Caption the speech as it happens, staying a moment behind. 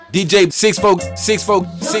DJ 6 4. The 6-4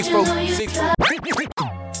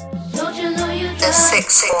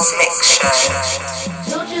 Mixshow.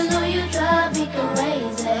 Don't you know you drive me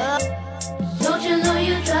crazy? Don't you know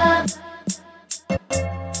you drive?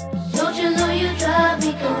 Don't you know you drive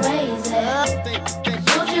me crazy?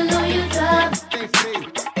 Don't you know you drive?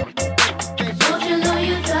 Don't you know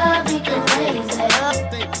you drive me crazy?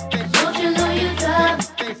 Don't you know you drive?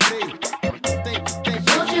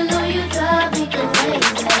 Don't you know you drive me crazy?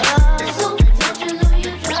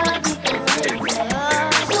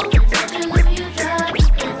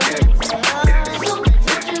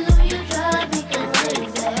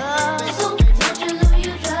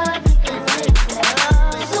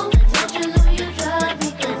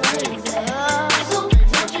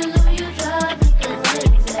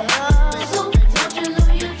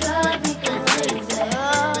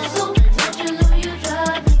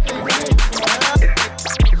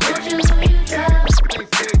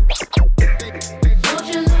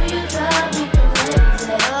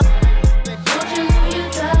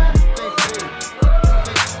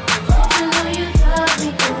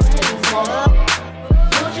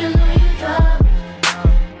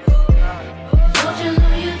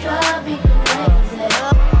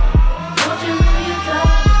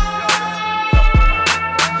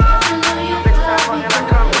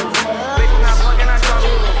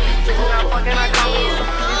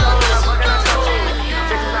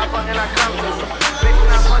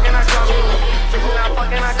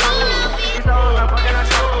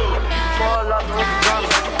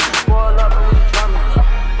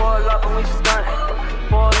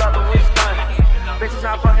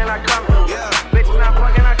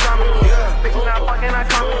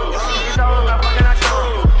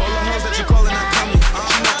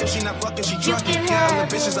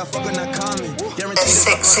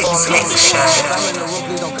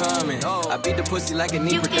 I beat the pussy like it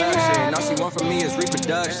need production. All she want from me is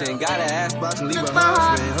reproduction. Gotta ask about to leave her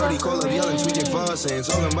husband. Heard he call up yelling, tweaking, fussing.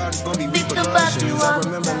 Talking about it's gonna be repercussions. I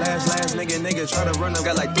remember last nigga try to run up,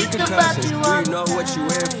 got like 3 concussions. Do you know what you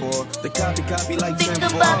in for? The copy like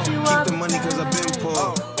 10-4. Keep the money cause I've been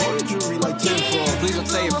poor. All the jewelry like 10-4. Please don't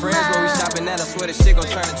tell your friends where we shopping at. I swear this shit gon'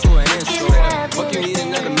 turn into an in-store. Fuck you need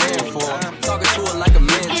another man for? Talking to her like a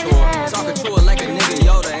mentor. Talking to her like a nigga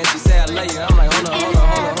Yoda. And she say I love you. I'm like, hold on.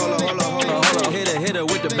 Hit her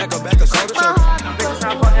with the back of shoulder choke. Bitch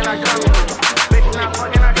not fucking, I come. Bitch not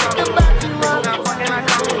fucking, I come. Bitch not fucking, I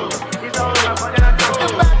come. These hoes not fucking, I come.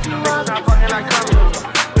 Bitch not fucking, I come.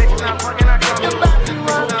 Bitch not fucking, I come. Bitch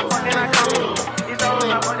not fucking, I come. These hoes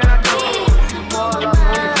not fucking, I come. Pull up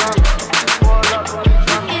when you drunk. Pull up when you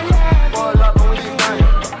drunk. Pull up when you done.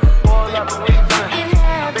 Pull up when you done.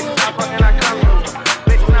 Bitch not fucking, I come.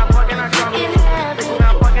 Bitch not fucking, I come. Bitch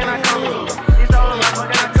not fucking, I come. These hoes not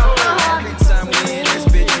fucking, I come.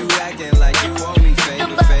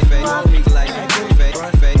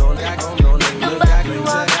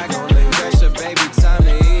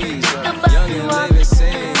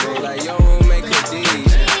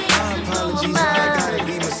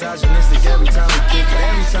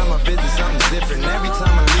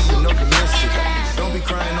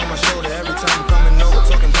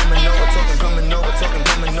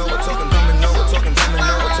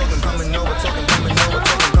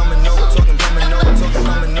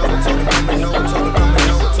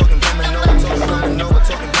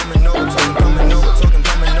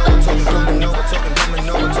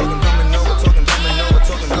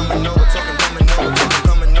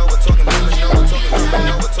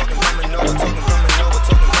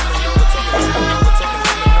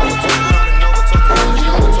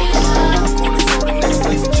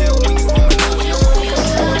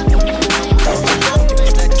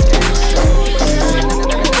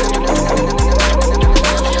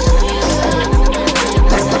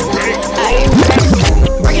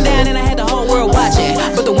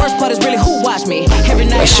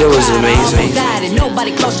 That shit was amazing.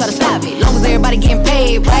 Nobody close try to stop me. Long as everybody getting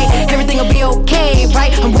paid, right? Everything will be okay,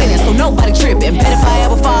 right? I'm winning, so nobody tripping. Bet if I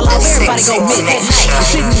ever fall off, everybody go miss that night. I'm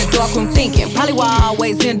sitting in the dark room thinking, probably why I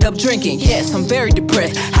always end up drinking. Yes, I'm very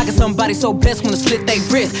depressed. How can somebody so blessed wanna slit they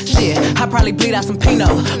wrist? Shit, I probably bleed out some Pinot.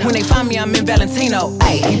 When they find me, I'm in Valentino.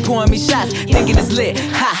 Ayy, he pouring me shots, thinking it's lit.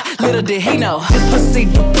 Ha, little did he know. This pussy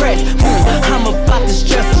depressed. I'm about to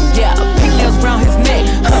stress him. Yeah, pink nails round his neck.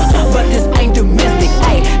 But this ain't domestic.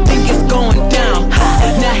 Ayy, think it's going down.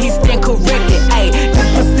 Ha, now he stand corrected. Ayy, this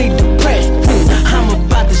pussy depressed. I'm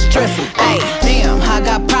about to stress him. Ayy, damn, I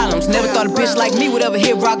got problems. Never thought a bitch like me would ever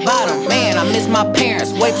hit rock bottom. Man, I miss my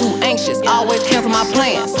parents. Way too anxious. Always cancel my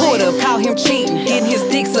plans. Pulled up, caught him cheating. Getting his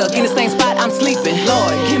dick sucked in the same spot I'm sleeping.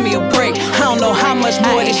 Lord, give me a break. I don't know how much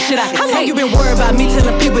more of this shit I can take. How long you been worried about me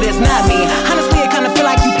telling people that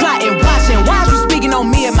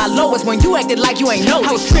when you acted like you ain't know.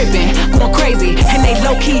 I was tripping, going crazy, and they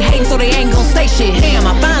low-key hating so they ain't gon' say shit. Damn,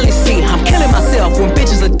 I finally see, I'm killing myself when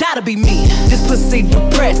bitches will die to be me. This pussy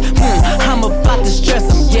depressed, I'm about to stress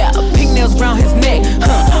him, yeah. Pink nails round his neck,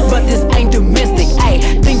 but this ain't domestic, ayy.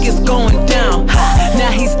 Think it's going down,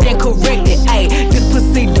 now he stand corrected, ayy. This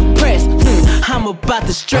pussy depressed, I'm about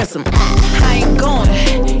to stress him. I ain't going,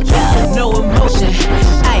 yeah, no emotion,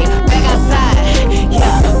 ayy. Back outside,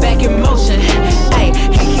 yeah, back in motion, ayy.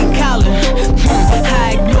 He keep calling,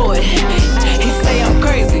 I ignore it. He say I'm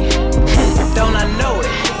crazy, don't I know it?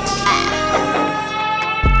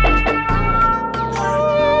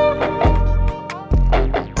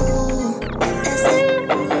 Ooh, that's it.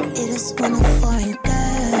 It is one of foreign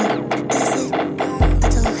girl. That's it. I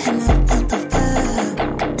told him I want the world.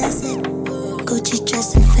 That's it. Gucci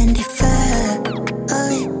dress and Fendi fur. Oh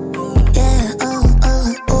yeah, oh.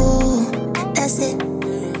 That's it.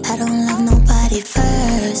 I don't love nobody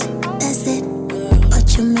first. That's it.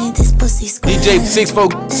 But you made this pussy squirt. DJ 6'4",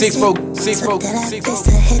 6'4", 6'4", So that I 6'4". bitch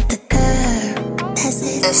to hit the curb. That's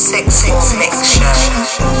it. The 6'6" Mixshow.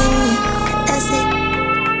 That's it.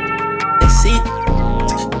 That's it.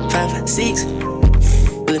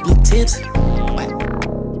 5'6". Blue tips.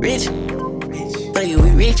 Rich. But you we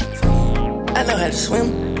rich. I know how to swim.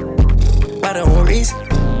 Why don't Reese?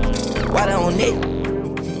 Why don't Nick?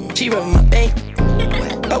 She rubbing my bank.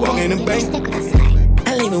 I walk in the bank. I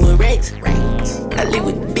live with Rex. I live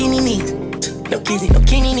with beanie knees. No kizzy, no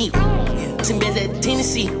kidney knee. Some beds at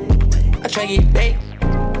Tennessee. I try to get it back.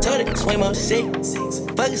 Told her, swim on the 6.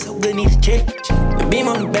 Fuck it so good, need a check. The beam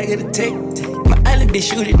on the back of the tech. My island bitch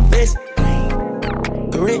shoot it the best.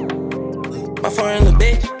 Correct. My foreign little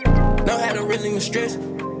bitch. Know how to really stress.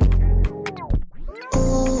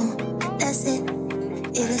 Ooh, that's it.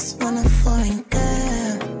 It is one of foreign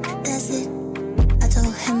girl. That's it. I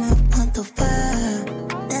told him I want the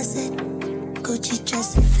world. That's it. Gucci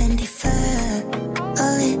dress and Fendi fur.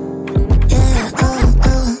 Oh yeah, oh.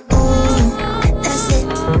 That's it.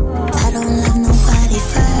 I don't love nobody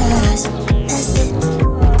first. That's it.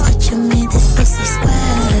 But you made this pussy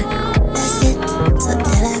squirt. That's it. So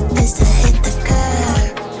that I bitch to hit the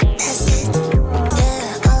curb. That's it.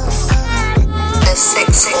 Yeah, oh. The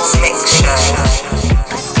 6'6" Mixshow.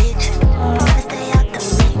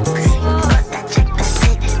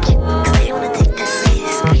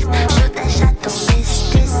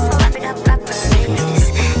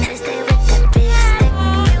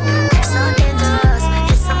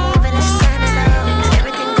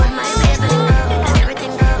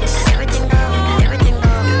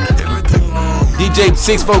 DJ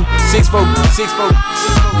 6'4", 6'4", 6'4".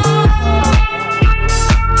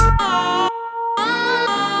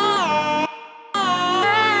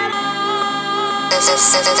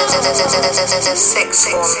 The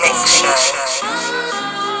 6'4" Mixshow.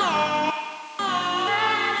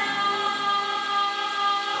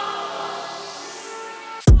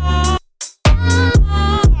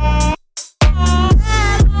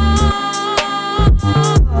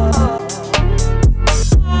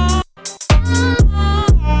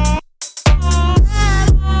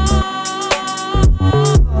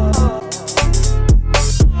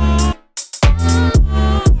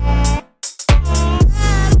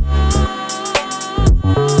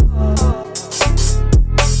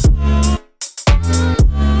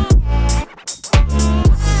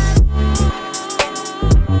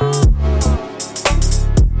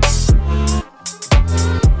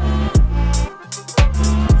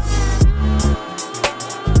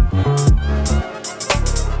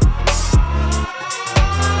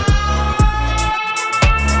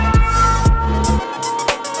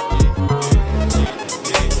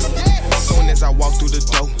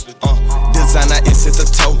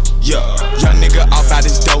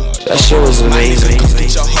 That shit was amazing.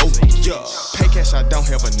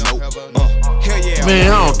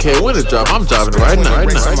 Man, I don't care when it drop. I'm dropping it right now.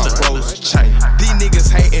 These niggas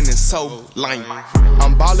hating and so lame.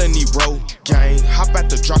 I'm ballin' these road gang. Hop out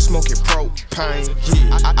the drop smoking propane.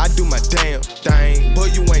 Yeah, I do my damn thing.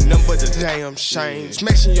 But you ain't nothing but the damn shame.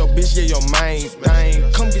 Smashing your bitch, yeah, your main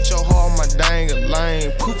thing. Come get your heart on my dang a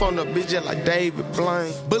lane. Poof on the bitch, just like David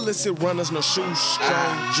Blaine. Bullets and runners, no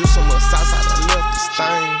shoestring. Just some sauce out, I left the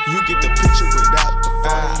stain. You get the picture without the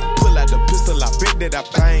fame. Pull out the pistol, I bet that I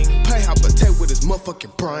bang. Play hop attack with his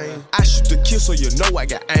motherfucking brain. I shoot the kill so you know I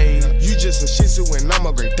got aim. You just a shih tzu and I'm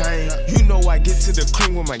a great dane. You know I get to the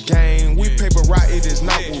cream with my game. We paper route, it is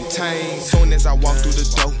not Wu-Tang. Soon as I walk through the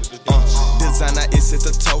door, designer is at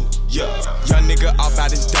the toe. Yeah, young nigga off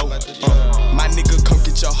out his dope. My nigga come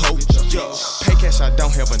get your hoe. Pay cash, I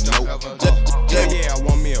don't have a note. Yeah, I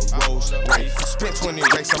want me a Rolls Royce. Spent 20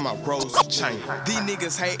 racks on on my rose chain. These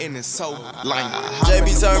niggas hating is so lame.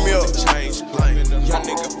 JB, turn me up. Young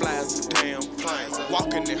nigga flies a damn plane.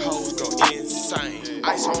 Walking the hoes go insane.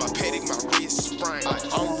 Ice on my paddock, my wrist sprain.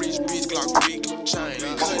 I'm rich, bitch, Glock big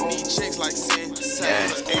chain. Cutting these checks like sensei.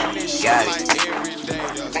 And this shit like every day.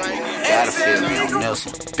 Gotta feel me on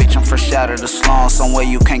Nelson. Bitch, I'm fresh out of the slum, somewhere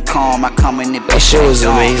you can't come. I come in it, that shit was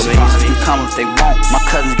amazing. You come if they want. My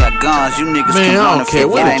cousins got guns, you niggas man, can run if it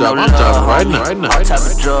ain't no love, homie. All type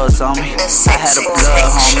of drugs on me. I had a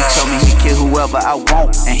blood, homie. Told me he kill whoever I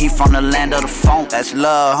want, and he from the land of the phone. That's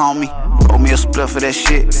love, homie. Roll me a split for that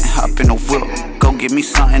shit and hop in the whip. Go get me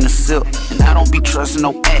something to sip. And I don't be trusting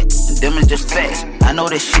no acts, and them is just facts. I know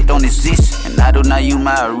that shit don't exist, and I do not use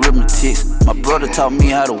my arithmetics. My brother taught me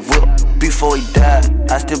how to whip. Before he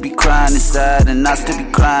died, I still be crying inside, and I still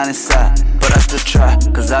be crying inside. But I still try,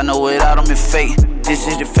 cause I know without them it's fake. This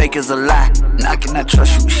shit fake is a lie, and I cannot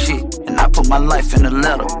trust you with shit. And I put my life in the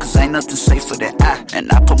letter, cause ain't nothing safe for that eye.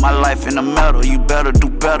 And I put my life in the metal, you better do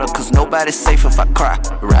better, cause nobody's safe if I cry.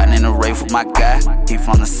 Riding in a rave with my guy, he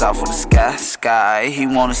from the south of the sky. He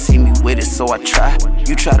wanna see me with it, so I try.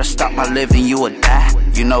 You try to stop my living, you will die.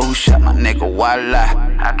 You know who shot my nigga, why lie?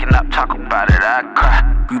 I cannot talk about it, I cry.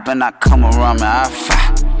 You better not come around me, I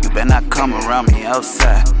fight. You better not come around me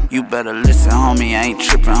outside. You better listen, homie, I ain't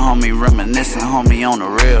tripping, homie. Reminiscing, homie, on the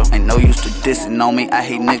real. Ain't no use to dissing on me, I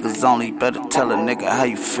hate niggas only. Better tell a nigga how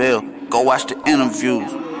you feel. Go watch the interviews,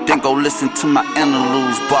 then go listen to my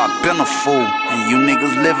interludes. Boy, I been a fool, and you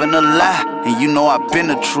niggas living a lie. And you know I been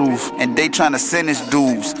the truth, and they tryna sentence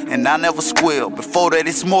dudes. And I never squeal, before that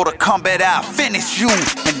it's more to combat, I'll finish you.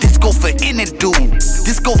 And this go for any dude,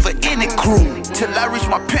 this go for any crew. Till I reach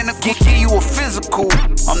my pinnacle, give you a physical.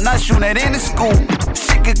 I'm not shooting at any school,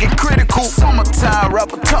 shit could get critical. Summertime,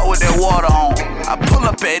 rapper talk with that water on. I pull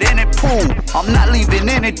up at any pool, I'm not leaving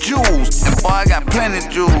any jewels. And boy, I got plenty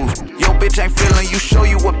jewels. Yo, bitch ain't feeling you, show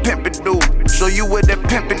you what pimpin' do. Show you what that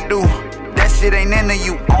pimpin' do. That shit ain't into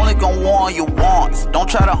you, only gon' warn you once. Don't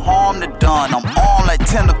try to harm the done, I'm on like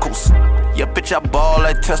tentacles. Yeah, bitch, I ball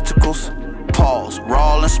like testicles. Pause,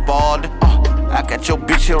 raw and spalding. I got your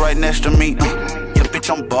bitch here right next to me. Yeah, bitch,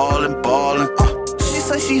 I'm ballin'. She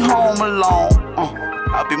say she home alone.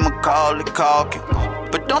 I be Macaulay Culkin.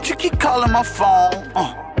 But don't you keep calling my phone.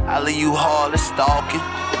 I leave you hard as stalking.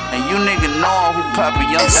 And you nigga know who poppin',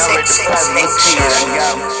 young direct deposit. I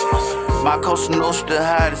got him. My Costa Nostra the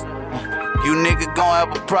hottest. You nigga gon'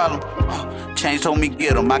 have a problem. Change told me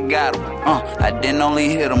get him, I got him. I didn't only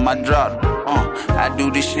hit him, I dropped him. I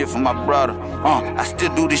do this shit for my brother. I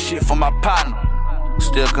still do this shit for my partner.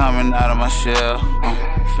 Still coming out of my shell.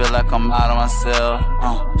 Feel like I'm out of myself.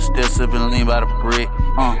 Still sipping lean by the brick.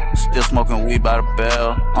 Still smoking weed by the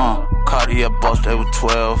bell. Carti boss, they were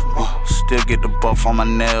 12. Still get the buff on my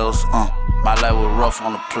nails. My life was rough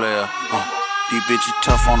on the player. These bitches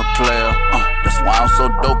tough on the player. That's why I'm so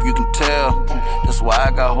dope, you can tell. That's why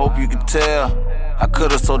I got hope, you can tell. I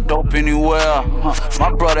coulda so dope anywhere.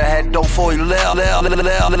 My brother had dope before he left.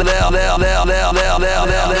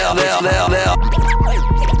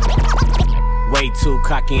 Way too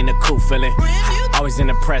cocky in the cool feeling. Always in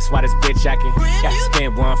the press, why this bitch acting? Got to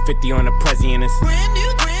spend 150 on the presidents.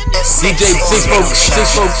 DJ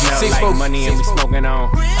 6 like money and we smoking on.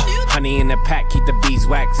 Honey in the pack, keep the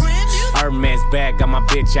beeswax. Hermes bag, got my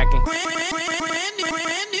bitch acting.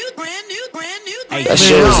 That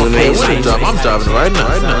shit was amazing. I'm driving right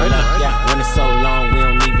now. When it's so long, we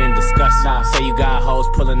don't even discuss. Say you got hoes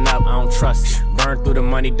pulling up, I don't trust. Burn through the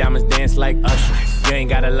money, diamonds dance like Usher. You ain't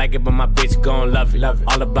gotta like it, but my bitch gon' love it.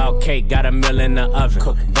 All about cake, got a meal in the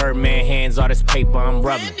oven. Birdman hands, all this paper I'm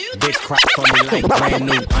rubbing. Bitch cry for me like brand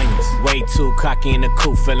new onions. Way too cocky in the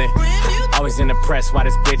cool feeling. Always in the press, why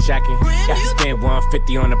this bitch acting? Got to spend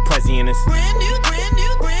 150 on the presidents.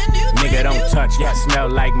 Nigga don't touch, smell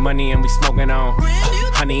like money and we smoking on.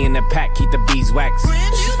 Honey in the pack, keep the beeswax.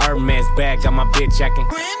 Hermes bag, got my bitch acting.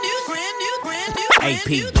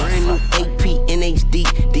 AP, brand new AP in HD.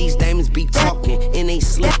 These diamonds be talking and they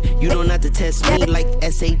sleep. You don't have to test me like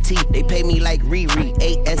SAT. They pay me like Riri,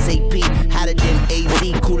 ASAP. Hotter than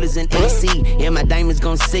AZ, cooler than AC. And my diamonds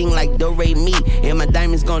gon' sing like Do Re Mi. And my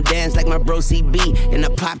diamonds gon' dance like my bro CB. And I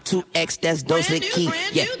pop 2X, that's Dose Key.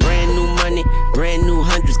 Yeah, brand new money, brand new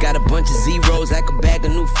hundreds. Got a bunch of zeros like a bag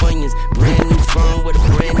of new Funyuns. Brand new phone with a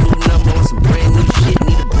brand new number. On some brand new shit,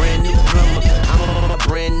 need a brand new plumber. I'm on a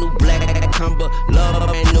brand new black cumber. Love,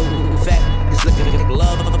 brand new fat, it's looking like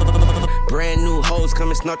love. Brand new hoes, come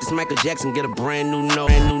and snort this Michael Jackson. Get a brand new no,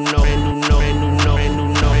 brand new no, brand new no, brand new no, brand new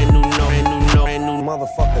no, brand new no, brand new no, brand new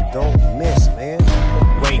motherfucker don't miss, man.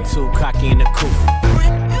 Way too cocky in the coupe.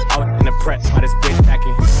 Out in the press, why this bitch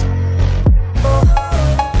packing?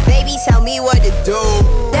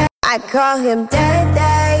 I call him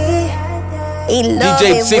Daddy. He love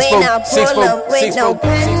it when I pull up with no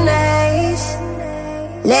pennies.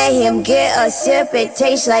 Let him get a sip, it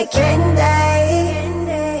tastes like candy.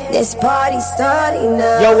 This party starting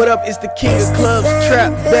now. Yo, what up? It's the king of clubs,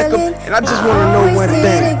 Trap, Beckham, and I just want to know one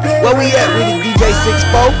thing. Where we at with the DJ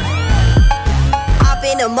 6-4? Hop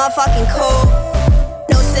in the motherfucking cold.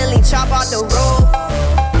 No silly chop out the road.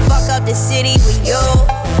 Fuck up the city with you.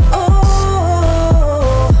 Ooh.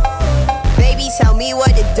 Baby, tell me what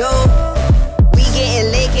to do. We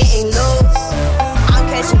getting lit, getting loose. I'm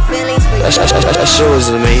catching feelings for you. That shit was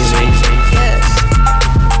amazing. Yeah.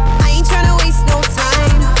 I ain't tryna waste no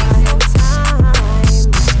time.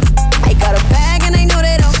 I got a bag and I know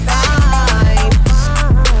that I'm fine.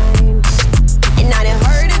 And I done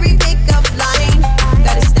heard every pickup line.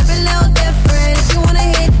 Gotta step a little different. If you wanna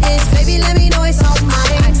hit this, baby, let me know it's all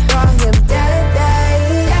mine. I call him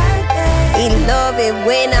Daddy. He love it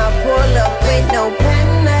when I pull up with no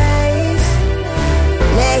pennies.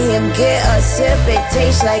 Let him get a sip, it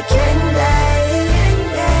tastes like candy.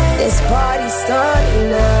 This party starting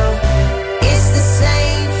now. It's the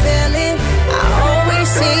same feeling I always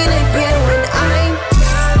seem to get when I'm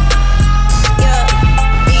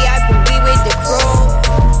VIP, we with the crew.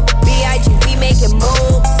 B.I.G, we making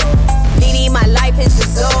moves. Needy, my life is a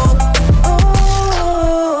zoo.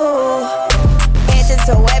 Ooh, head to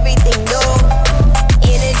toe, everything new.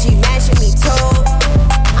 Energy matching me too.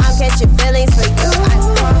 I'm catching feelings for you. I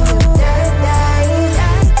call him Daddy.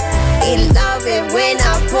 He love it when I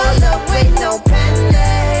pull up with no pennies.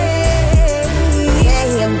 Let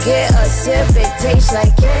him get a sip, it tastes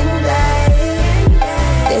like candy.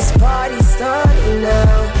 This party starting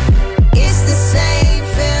now. It's the same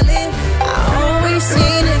feeling I always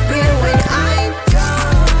seem to get when I'm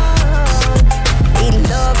drunk. He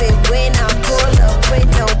love it when I pull up with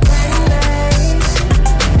no pennies.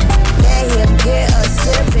 Let him get a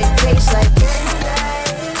sip, it tastes like candy.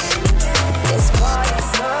 This party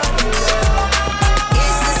starting now.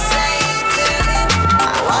 It's the same feeling I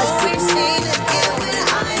always seem to get when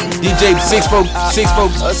I'm DJ 6-4.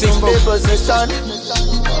 Position.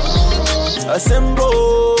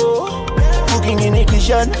 Assembol, cooking in the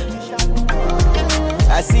kitchen.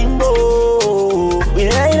 Assembol, we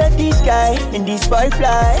light up the sky in this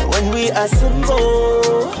firefly. When we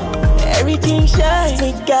assemble, everything shines.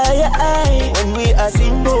 Take out your eye when we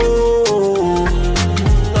assemble.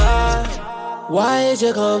 Why did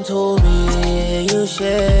you come to me? You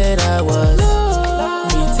said I was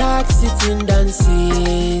sitting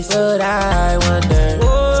dances, but I wonder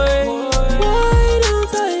why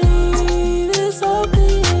don't I leave this open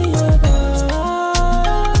in your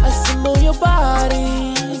heart? Assemble your body.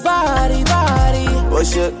 What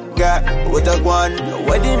you got? What I want?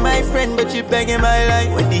 What did my friend, but you begging my life?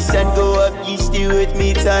 When the sun go up, you still with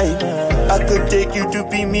me time. I could take you to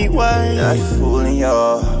be me wife. Not fooling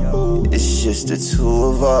y'all. It's just the two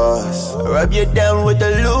of us. Rub you down with the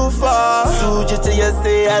loofah. So just till you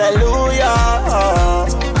say hallelujah.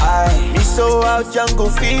 I be so out jungle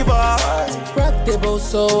fever. Rock the boat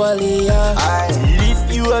so Aliyah. I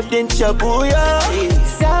lift you up then chabuya.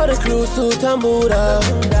 South the cruise to Tambura.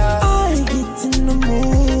 I get in the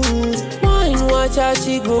mood. Wine watch how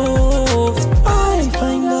she groove. I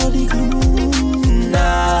find all the clues.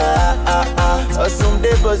 Nah, assume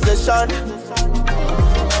the possession.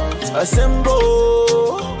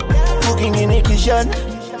 Assembol, cooking in the kitchen.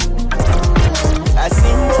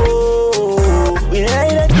 Assembol, we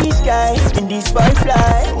light up the sky in this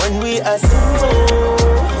firefly. When we assemble,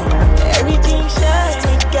 everything shines.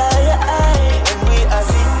 Take out your eye when we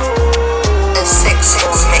assemble. The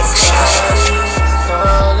 6-4 Mixshow.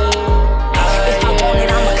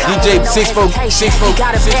 DJ 6-4. He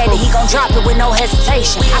got a bed and he gon' drop it with no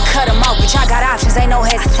hesitation. I cut him off, bitch, I got options, ain't no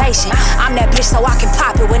hesitation. I'm that bitch so I can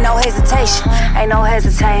pop it with no hesitation. Ain't no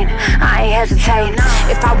hesitating, I ain't hesitating.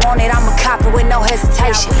 If I want it, I'ma cop it with no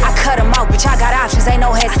hesitation. I cut him off, bitch, I got options, ain't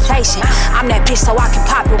no hesitation. I'm that bitch so I can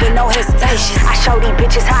pop it with no hesitation. I show these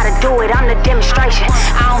bitches how to do it, I'm the demonstration.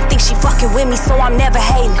 I don't think she fucking with me, so I'm never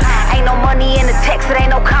hating. Ain't no money in the text, it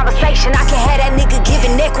ain't no conversation. I can have that nigga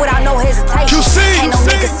giving neck without no hesitation. Ain't no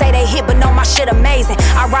niggas say they hit, but know my shit amazing.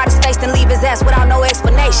 I ride his face then leave his ass without no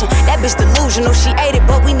explanation. That bitch delusional, she ate it,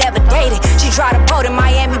 but we never dated. She tried to boat in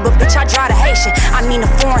Miami, but bitch, I drive to Haitian. I mean, the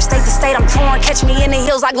foreign state to state, I'm torn. Catch me in the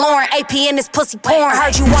hills like Lauren, AP in this pussy porn.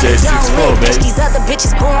 Heard you want a young lit, bitch, these other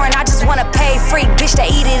bitches boring. I just Niggas wanna pay free, bitch, they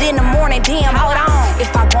eat it in the morning. Damn, hold on.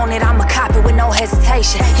 If I want it, I'ma cop it with no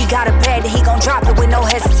hesitation. He got a bag, then he gon' drop it with no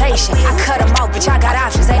hesitation. I cut him off, bitch, I got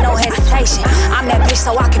options, ain't no hesitation. I'm that bitch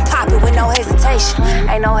so I can pop it with no hesitation.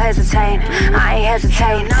 Ain't no hesitating, I ain't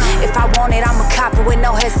hesitating. If I want it, I'ma cop it with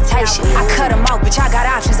no hesitation. I cut him off, bitch, I got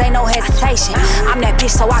options, ain't no hesitation. I'm that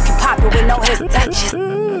bitch so I can pop it with no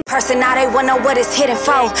hesitation. Person now they wanna know what it's hitting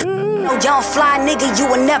for. No young fly nigga, you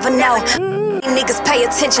will never know. Niggas pay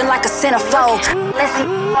attention like a centerfold. Let's see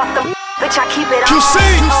off the bitch, I keep it on.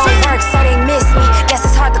 Work so they miss me. Guess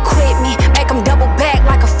it's hard to quit me. Make them double back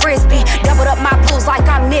like a frisbee. Doubled up my blues like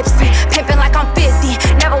I'm Nipsey. Pimpin' like I'm 50.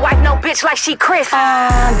 Never wipe no bitch like she Chris.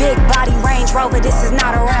 Big body Range Rover, this is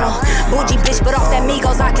not a rental. Bougie bitch, but off that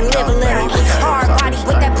Migos I can live a little. Hard body,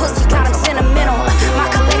 but that pussy got him sentimental. My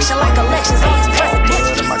collection like elections, always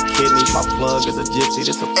presidential. My kidney, my plug is a gypsy.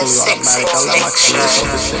 This a fully automatic. I let my kids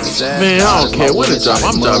focus in his ass. Man, I don't care when it drop.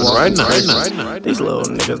 I'm dropping right now. These little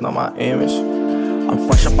niggas know my image. I'm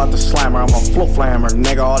fresh up out the slammer, I'm a flow flammer,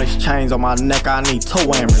 nigga. All these chains on my neck, I need toe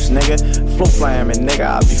hammers, nigga. Flow flamming, nigga,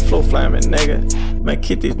 I be flow flamming, nigga. Man,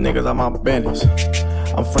 keep these niggas on my business.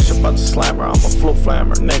 I'm fresh up out the slammer, I'm a flow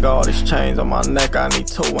flammer, nigga. All these chains on my neck, I need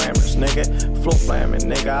toe hammers, nigga. Flow flamming,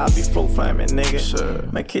 nigga, I be flow flamming, nigga.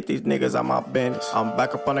 Sure. Man, keep these niggas on my business. I'm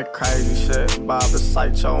back up on that crazy shit. Bob the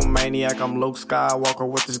Sideshow Maniac, I'm Luke Skywalker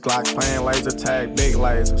with this Glock playing laser tag, big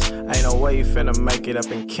lasers. Ain't no way you finna make it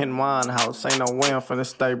up in Ken Winehouse. Ain't no way I'm finna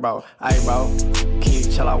stay, bro. Ayy, bro, can you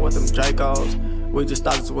chill out with them Dracos? We just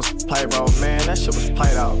thought this was play, bro. Man, that shit was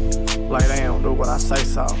played out. Like they don't do what I say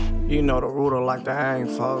so. You know the ruler like the hang,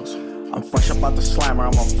 folks. I'm fresh up out the slammer,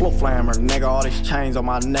 I'm a flow flammer, nigga. All these chains on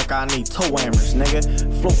my neck, I need toe hammers, nigga.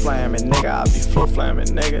 Flow flamming, nigga, I be flow flamming,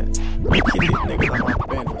 nigga. Keep these niggas on my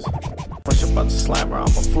business. Fresh up out the slammer, I'm a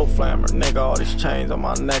flow flammer, nigga. All these chains on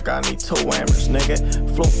my neck, I need toe hammers,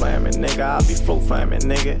 nigga. Flow flamming, nigga, I be flow flamming,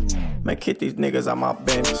 nigga. Man, keep these niggas on my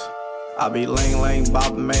business. I be ling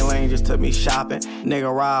bopping, main lane just took me shopping.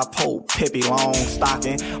 Nigga ride pole, pippy, long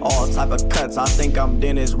stocking. All type of cuts, I think I'm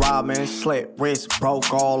Dennis Rodman. Slit wrist,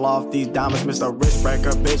 broke all off these diamonds. Mr. Wrist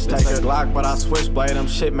breaker, bitch take a Glock, but I switchblade them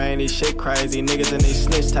shit, man. These shit crazy. Niggas in these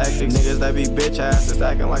snitch tactics. Niggas that be bitch asses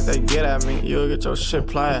acting like they get at me. You'll get your shit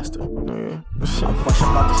plastered. Nigga. I'm fresh up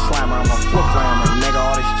out the slammer, I'm a flow flammer, nigga.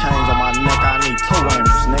 All these chains on my neck, I need toe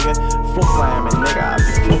hammers, nigga. Flow flamming, nigga, I be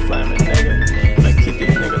flow flamming, nigga. Man, keep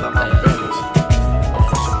these niggas on my business. I'm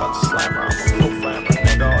fresh up out the slammer, I'm a flow flammer,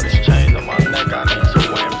 nigga. All these chains on my neck, I need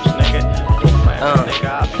toe hammers, nigga. Flow flamming, nigga, I be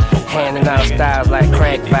flow flamming. Handing out styles like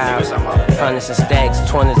crack vials. Hundreds and stacks,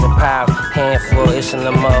 20s and piles. Handful, itching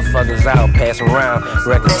the motherfuckers out, pass them round.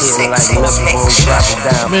 Records hitting like milky boom, drop it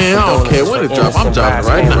down. Man, I don't care when it drop, I'm dropping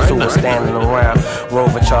right now. Standing around,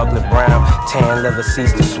 Rover chocolate brown, tan leather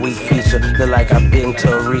seats, the sweet feature. Look like I bit into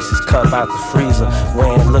a Reese's cup out the freezer.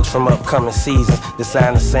 Wearing looks from upcoming seasons.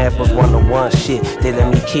 Designer samples, 1-to-1 shit, they let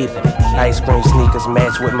me keep it. Ice cream sneakers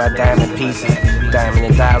match with my diamond pieces. Diamond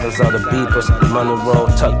and dollars are the beepers. Money roll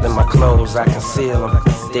tucked in my clothes, I conceal them.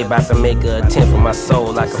 They about to make an attempt for my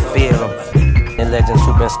soul, I can feel them. And legends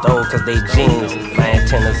who been stole cause they genius. My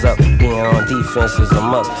antennas up, being on defense is a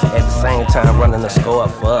must. At the same time running the score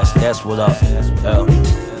up for us, that's what up.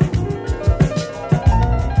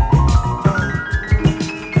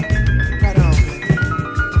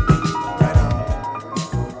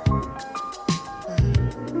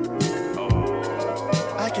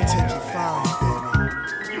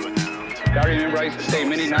 I remember I used to stay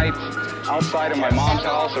many nights outside of my mom's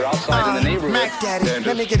house or outside in the neighborhood. Mac Daddy,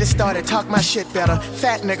 let me get it started, talk my shit better.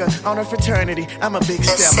 Fat nigga on a fraternity, I'm a big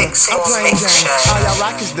stepper. I'm plain Jane, all y'all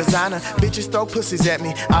rock is designer. Bitches throw pussies at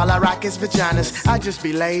me, all I rock is vaginas. I just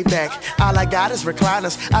be laid back, all I got is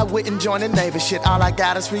recliners. I wouldn't join the neighbor shit, all I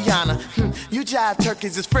got is Rihanna. You jive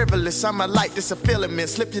turkeys is frivolous, I'm a light, this a filament.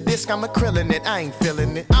 Slip your disc, I'm acrylic it, I ain't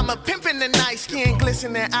feeling it. I'm a pimpin' the night, skin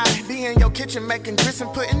glistening. I be in your kitchen making grits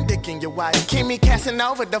and putting dick in your wife. Keemy,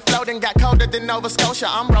 Casanova, the floating got colder than Nova Scotia.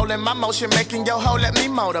 I'm rolling my motion, making your hoe let me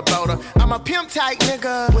motorboat her. I'm a pimp type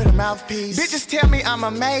nigga with a mouthpiece. Bitches tell me I'm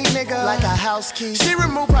a maid nigga, like a house key. She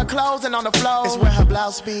remove her clothes and on the floor is where her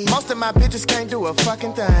blouse be. Most of my bitches can't do a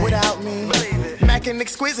fucking thing without me. Mackin'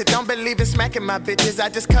 exquisite, don't believe in smacking my bitches. I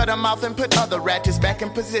just cut them off and put other ratchets back in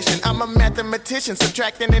position. I'm a mathematician,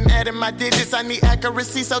 subtracting and adding my digits. I need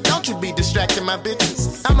accuracy, so don't you be distracting my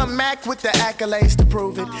bitches. I'm a Mac with the accolades to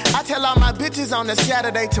prove it. I tell all my bitches on a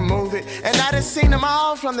Saturday to move it. And I done seen them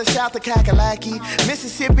all from the south of Kakalaki,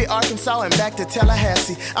 Mississippi, Arkansas, and back to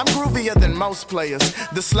Tallahassee. I'm groovier than most players.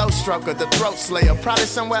 The slow stroker, the throat slayer, probably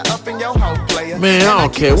somewhere up in your hoe player. Man, I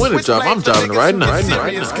don't care when it drop, I'm dropping right now.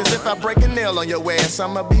 Cause if I break a nail on your your ass,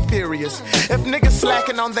 I'ma be furious. If niggas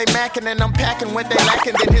slacking on they mackin' and I'm packing what they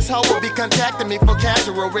lacking, then his hoe will be contacting me for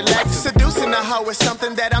casual relaxing. Seducing a hoe is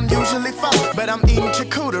something that I'm usually for, but I'm eating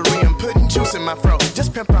charcuterie and putting juice in my throat.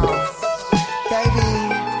 Just pimp on, baby.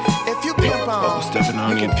 If you pimp on, stepping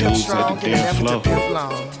on you your can pimp dudes strong, at the damn flow. pimp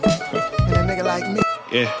long. And a nigga like me.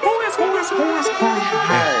 Yeah.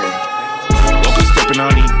 Stepping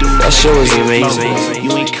on these dudes. That shit was amazing.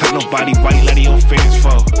 You ain't cut nobody white, let your fans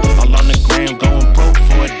fall. All on the gram, going broke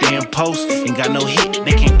for a damn post. Ain't got no hit,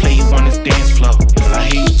 they can't play you on this dance floor. I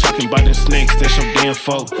hear you talking about them snakes, that's your damn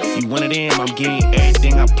fault. You one of them, I'm getting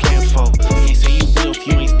everything I planned for. Can't say you will if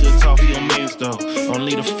you ain't still talk for your mans though.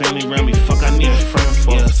 Only the family around me, fuck, I need a friend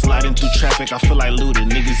for. Yeah, sliding through traffic, I feel like looting,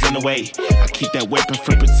 niggas in the way. I keep that weapon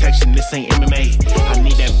for protection, this ain't MMA. I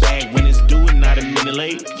need that bag when it's due and not a minute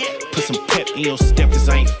late. Put some pep in your step, cause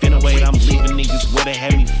I ain't finna wait. I'm leaving niggas where they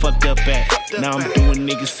had me fucked up at. Now I'm doing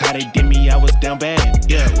niggas how they did me, I was down bad.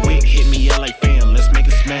 Yeah, Wick hit me up like fam, let's make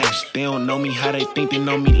a smash. They don't know me how they think they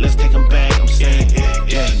know me, let's take them back. I'm saying,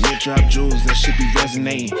 yeah, near drop jewels, that shit be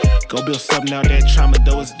resonating. Go build something out that trauma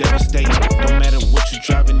though it's devastating. Don't matter what you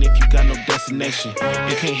driving if you got no destination.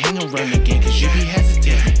 You can't hang around again cause you be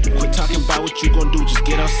hesitating. Quit talking about what you gon' do, just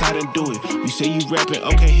get outside and do it. You say you rapping,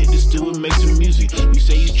 okay, hit the studio and make some music. You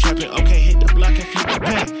say you trapping, okay, hit the block and flip the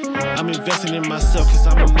back. I'm investing in myself cause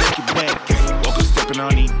I'ma make it back. Walking, stepping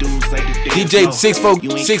on these dudes like the damn DJ 6 folk,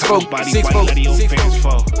 6 folk, 6 folk, 6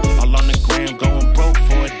 folk. All on the gram, going broke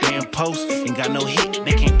for a damn post. Ain't got no hit,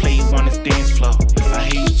 they can't play you on this dance floor. I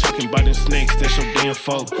hear you talking about them snakes, that's your damn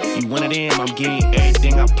fault. You one of them, I'm getting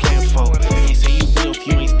everything I planned for. Can't say you will if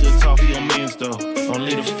you ain't still talk for your mans though.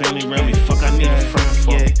 Only the family around me, fuck, I need a friend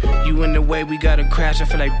for. Yeah, you in the way, we gotta crash, I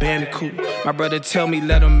feel like Bandicoot. My brother tell me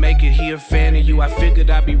let him make it, he a fan of you. I figured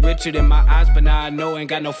I'd be richer than my eyes, but now I know ain't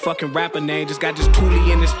got no fucking rapper name. Just got this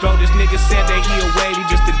toolie in his throat, this nigga said that he away, he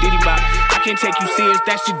just a ditty bop. I can't take you serious,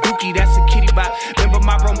 that's your dookie, that's a kitty bop. Remember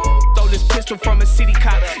my bro stole this pistol from a city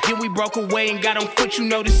cop. Then we broke away and got on foot, you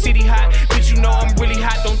know the city hot. Bitch, you know I'm really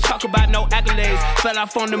hot, don't talk about no accolades. Fell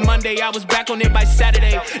off on the Monday, I was back on it by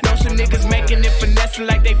Saturday. Know some niggas making it finessing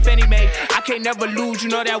like they Fannie Mae. I can't never lose, you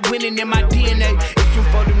know that winning in my DNA. It's you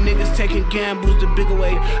for them niggas taking gambles the bigger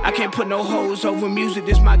way. I can't put no hoes over music,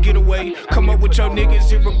 this my getaway. Come up with your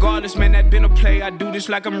niggas, irregardless, man, that been a play. I do this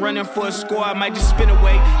like I'm running for a score, I might just spin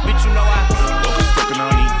away. Bitch, you know I stepping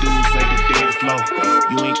on these dudes like the damn flow.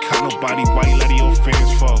 You ain't cut nobody white, let your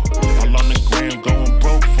fans fall. All on the gram, going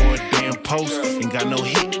broke for a damn post. Ain't got no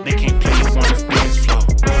hit, they can't play you on this dance floor.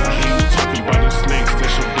 I hear you talking about them snakes,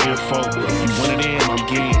 that's your damn fault. You one of them, I'm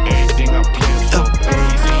getting everything I planned for.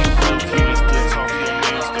 Can't say you will if you ain't still talk for your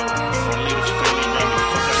mans though. Only the family around me,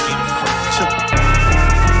 fuck, I need a friend.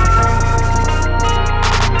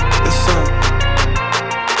 Yes, sir.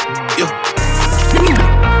 Yo.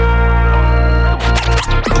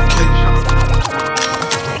 Okay.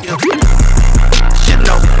 Yo. Shit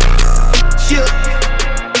no. Shit.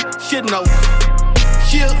 Shit no.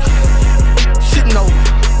 Shit. Shit no.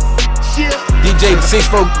 Shit. DJ 6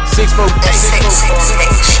 folk, 6 folk, 6 folk.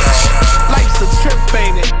 Life's a trip,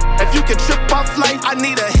 ain't it? If you can trip off life, I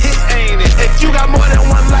need a hit, ain't it? If you got more than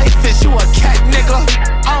one life, is you a cat, nigga?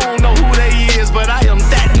 I don't know who they is, but I am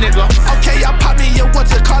that nigga. Okay, I pop me your what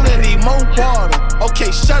you call it, need more water.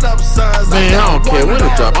 Okay, shut up, sons. Man, I don't care when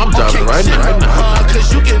it drop, I'm dropping right now.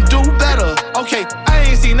 Cause you can do better. Okay, I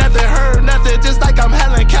ain't seen nothing, heard nothing, just like I'm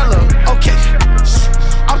Helen Keller. Okay,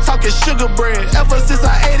 I'm talking sugar bread. Ever since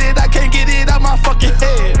I ate it, I can't get it out my fucking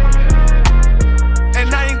head.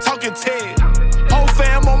 And I ain't talking Ted. Whole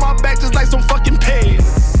fam on my back just like some fucking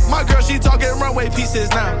pegs. My girl, she talking runway pieces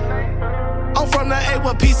now. I'm from the A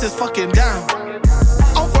where pieces fucking down.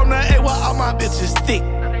 I'm from the A where all my bitches thick.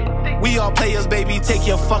 We all players, baby, take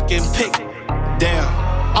your fucking pick. Damn,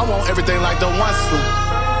 I want everything like the one slip.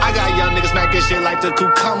 I got young niggas smacking shit like the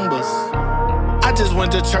cucumbers. I just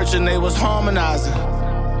went to church and they was harmonizing.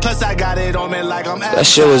 Plus I got it on me like I'm that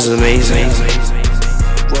shit was amazing.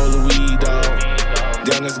 Roll the weed, dog.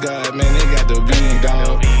 Damn, this guy, man, they got the weed,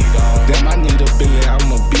 dog. Damn, I need a billion,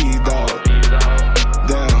 I'm a B, dog.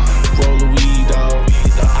 Damn, roll the weed, dog.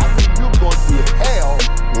 I think you're going through hell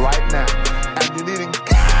right now. And you needing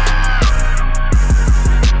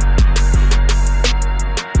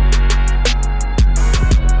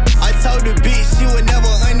I told the bitch she would never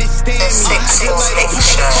understand me.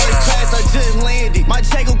 First class, I just landed. My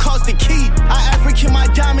check gon' cost the key. I African my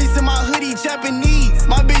diamonds in my hoodie, Japanese.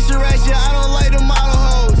 My bitch a ratchet, I don't like the model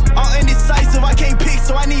hoes. I'm indecisive, I can't pick,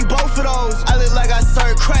 so I need both of those. I look like I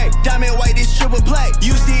serve crack. Diamond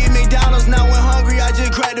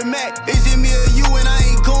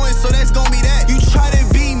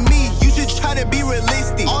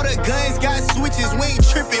ain't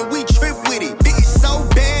tripping, we trip with it. Bitch so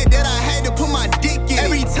bad that I had to put my dick in it.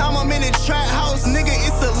 Every time I'm in a trap house, nigga,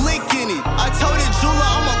 it's a lick in it. I told the jeweler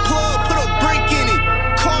I'm a plug, put a brick in it.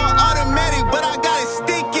 Car automatic, but I got a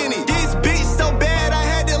stick in it. This bitch so bad, I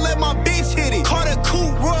had to let my bitch hit it. Caught a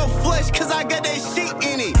coupe, royal flush, cause I got that shit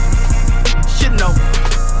in it. Shit no.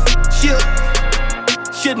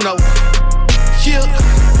 Shit no. Shit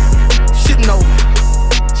no.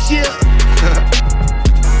 Shit.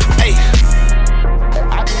 Hey.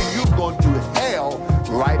 I mean, you're going to hell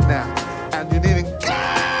right now. And you need to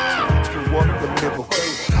walk the middle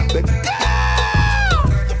face. But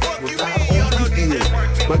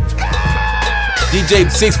but DJ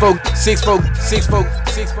 6-4.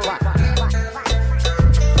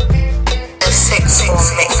 The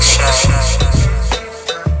 6-4 Mixshow.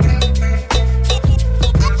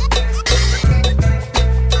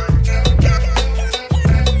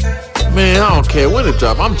 Man, I don't care when it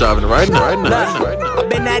drop. I'm dropping it right now. I've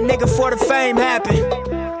been that nigga for the fame happen.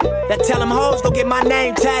 That tell them hoes go get my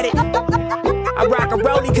name tatted. I rock a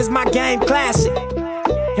rollie cause my game classic.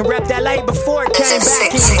 And rep that LA before it came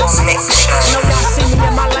back in. I know y'all see me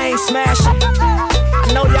in my lane smashing.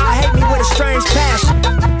 I know y'all hate me with a strange passion.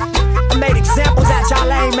 I made examples out y'all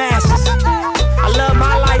lame asses. I love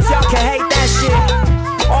my life, y'all can hate that shit.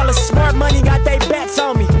 All the smart money got they bets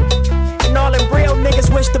on me. And all them real niggas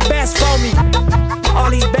wish the best for me. All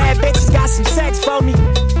these bad bitches got some sex for me.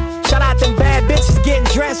 Shout out them bad bitches getting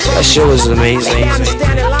dressed for me. That shit was amazing. They down to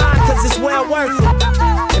stand in line cause it's well worth it.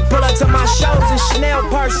 And pull up to my shows in Chanel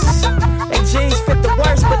purses. They jeans fit the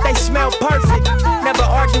worst but they smell perfect. Never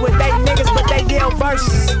argue with they niggas but they yell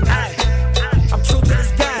verses. Ay, I'm true to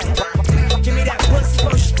this game. Give me that pussy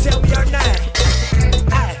before she tell me her name.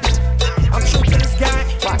 Ay, I'm true to this game.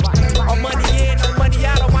 All money in, no money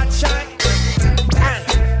out on my chain.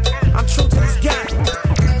 I'm true to this game.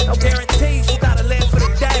 No guarantees, you gotta live for the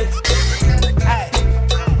day. Hey,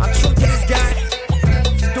 I'm true to this game.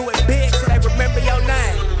 Just do it big so they remember your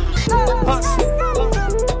name. Hustle.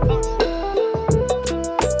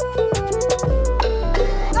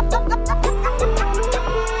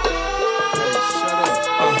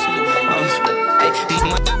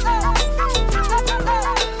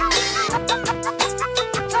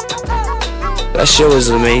 That shit was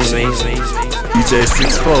amazing. DJ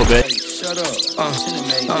 6-4, baby. Shut up.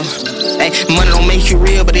 Hey, money don't make you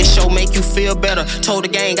real, but it sure make you feel better. Told the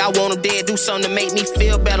gang I want them dead, do something to make me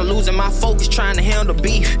feel better. Losing my focus, trying to handle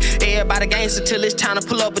beef. Everybody gangster till it's time to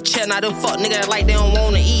pull up a chair. Now them fuck niggas like they don't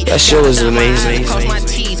wanna eat. That shit was amazing. Cause my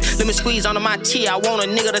teeth, let me squeeze under my tea. I want a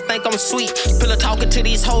nigga to think I'm sweet. Pillar talking to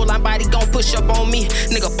these hoes, like body gon' push up on me.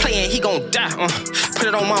 Nigga playing, he gon' die. Put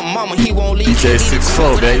it on my mama, he won't leave. DJ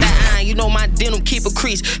 6-4, baby. You know my denim keep a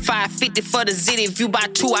crease. 550 for the zitty. If you buy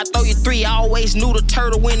 2, I throw you 3. I always knew the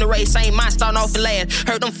turtle win the race. Ain't mine starting off the last.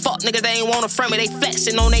 Heard them fuck niggas, they ain't wanna front me. They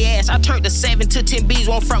flexing on they ass. I turned the 7 to 10 B's,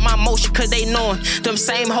 won't front my motion cause they knowin'. Them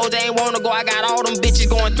same hoes, they ain't wanna go. I got all them bitches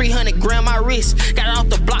going 300 gram my wrist. Got it off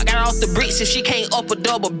the block, got it off the bricks. If she can't up a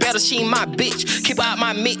double, better she ain't my bitch. Keep out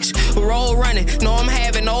my mix, roll running. Know I'm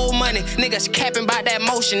having old money. Niggas capping by that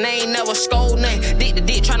motion, they ain't never scold nothing. Dick to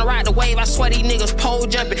dick, tryna ride the wave. I swear these niggas pole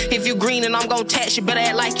jumping. If you green and I'm gon' tax you, better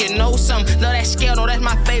act like you know something. Love that scale, no, that's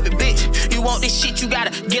my favorite bitch. You want this shit, you gotta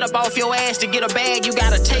get up off your ass to get a bag. You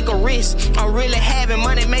gotta take a risk. I'm really having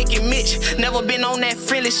money making Mitch. Never been on that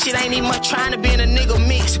friendly shit, ain't even much trying to be in a nigga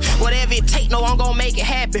mix. Whatever it take, no, I'm gon' make it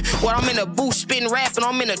happen. When I'm in the booth spitting rapping,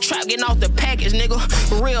 I'm in the trap getting off the package, nigga.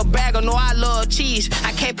 Real bagger, know I love cheese.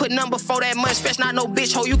 I can't put number for that much, especially not no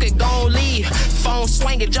bitch hoe, you can go and leave. Phone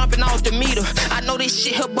swinging, jumping off the meter. I know this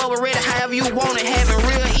shit here bubble ready, however you want it, having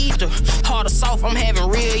real ether. Hard or soft, I'm having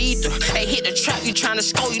real ether. Hey, hit the trap, you tryna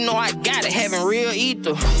score, you know I got it, having real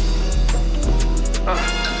ether. Tell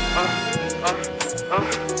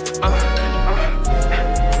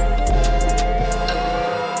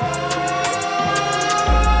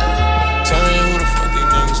me who the fuck these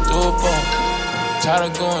niggas do it for. Tired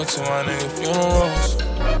of going to my nigga funerals.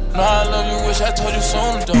 No, I love you, wish I told you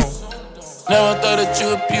sooner though. Never thought that you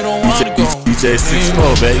if you don't wanna go. DJ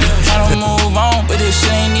 6-4, baby. Tryna move on, but this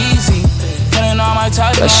shit ain't easy. Putting all my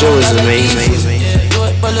time. That shit was amazing. Do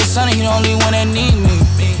it for the sunny, he the only one that need me.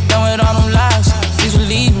 Done with all them lies, please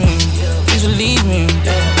believe me. Please believe me.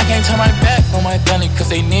 I can't turn my back on my family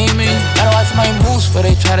cause they need me. Gotta watch my moves before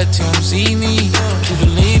they try to TMZ me. Please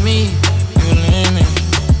believe me, you believe me.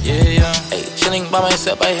 Yeah, yeah. Hey, chilling by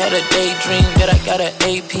myself, I had a daydream that I got an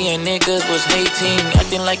AP and niggas was hating.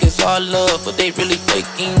 Acting like it's all love, but they really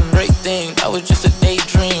faking. Great thing, that was just a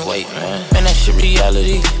daydream. Wait, man, that shit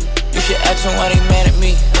reality. You should ask them why they mad at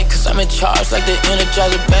me. Cause Cause I'm in charge like the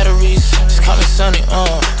Energizer batteries. Just call me Sunny,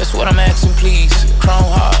 that's what I'm asking, please. Chrome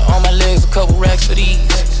heart on my legs, a couple racks for these.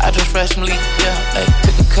 I just rationally, yeah, like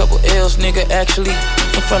took a couple L's, nigga, actually.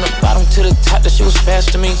 Went from the bottom to the top, that shit was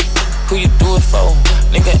fast to me. Who you do it for?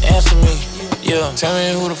 Nigga, answer me, yeah. Tell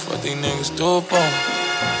me who the fuck these niggas do it for.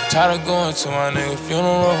 Tired of going to my nigga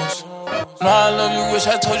funerals. No, I love you, wish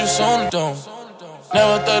I told you sooner, though.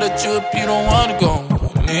 Never thought that you would be the one to go.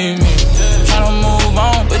 Need me, tryna move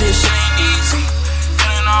on, but this shit ain't easy.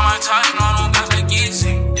 Feeling all my time, you know I don't got that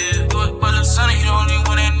easy. Yeah, but the sun, you the only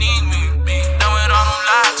one that need me. Know it all don't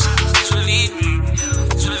lie, please believe me.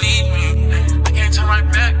 Please believe me. I can't turn right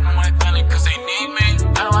back on my family cause they need me.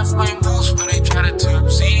 I don't watch my moves when they try to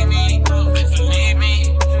see me. Please believe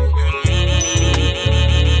me.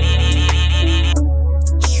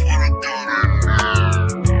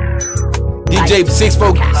 DJ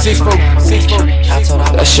 6'4",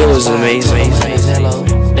 that shit was amazing. Hello,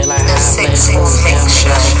 they like how I play moves.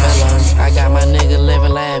 I got my nigga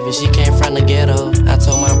living lavish, he came from the ghetto. I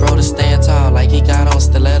told my bro to stand tall like he got on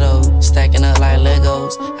stiletto. Stacking up like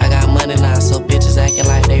Legos. I got money now, so bitches acting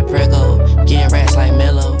like they prego. Getting rats like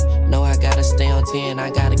Mello. No, I gotta stay on 10,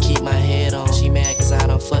 I gotta keep my head on. She mad cause I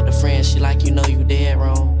done fucked a friend, she like you know you dead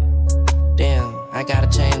wrong. Damn, I gotta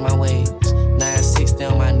change my ways. 960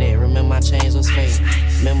 on my neck, remember my chains was fake.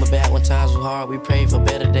 Remember back when times were hard, we prayed for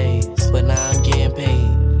better days. But now I'm getting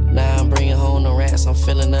paid. Now I'm bringing home the rats, I'm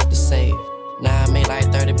filling up the safe. Now I made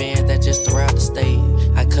like 30 bands that just throughout the state.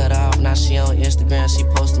 I cut off, now she on Instagram, she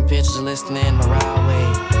posting pictures, listening the raw way.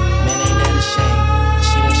 Man, ain't that a shame?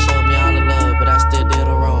 She done showed me all the love, but I still did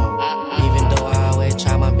her wrong. Even though I always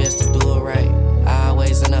try my best to do it right. I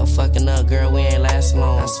always end up fucking up, girl, we ain't lasting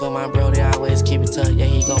long. I swear my bro, they always keep it tucked, yeah,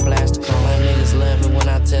 he gon' blast the cone. My niggas love it when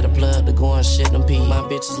I tell the plug to go and shit them pee. My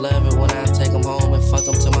bitches love it when I take them home and fuck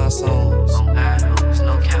them to my songs.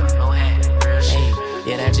 No cap, no hat, real shit. Hey,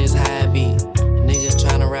 yeah, that's just how it be. Niggas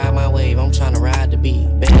tryna ride my wave, I'm tryna ride the beat.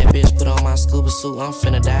 Bad bitch put on my scuba suit, I'm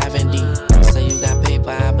finna dive in deep. Say you got paper,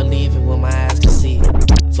 I believe it when my eyes can see it.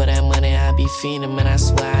 For that money, I be fiending, man, I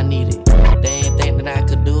swear I need it. They ain't think that I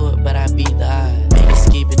could do it, but I beat the odds.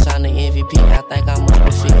 Niggas keep it on the MVP, I think I'm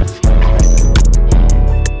undefeated.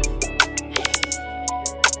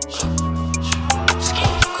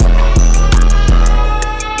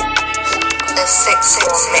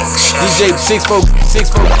 DJ 6'4".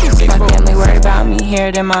 My family worried about me, hear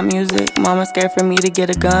it in my music. Mama scared for me to get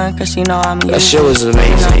a gun, cause she know I'm using. That shit was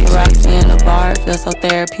amazing. Roxy in the bar, it feels so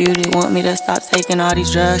therapeutic. Want me to stop taking all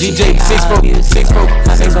these drugs. DJ 6'4".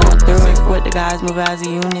 I've been going through it with the guys, move as a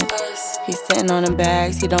unit. He's sitting on the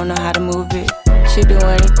bags, he don't know how to move it. She do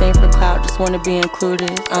anything for clout, just wanna be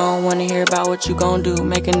included. I don't wanna hear about what you gon' do,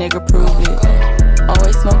 make a nigga prove it.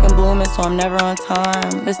 Always smoking blooming, so I'm never on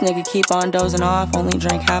time. This nigga keep on dozing off, only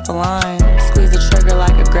drink half a line. Squeeze the trigger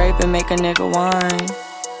like a grape and make a nigga whine.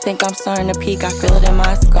 Think I'm starting to peak, I feel it in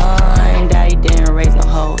my spine. Daddy didn't raise no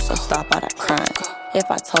hoes, so stop all that crying. If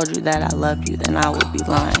I told you that I loved you, then I would be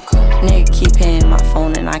lying. Nigga keep hitting my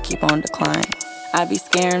phone and I keep on decline. I be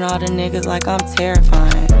scaring all the niggas like I'm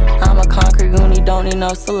terrifying. I'm a concrete goonie, don't need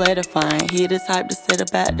no solidifying. He the type to sit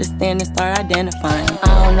up at the stand and start identifying.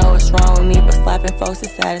 I don't know what's wrong with me, but slapping folks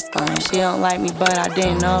is satisfying. She don't like me, but I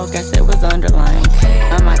didn't know, guess it was underlying.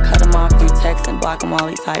 I might cut him off through text and block him while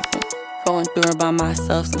he typing. Going through it by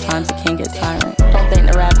myself, sometimes it can get tiring. Don't think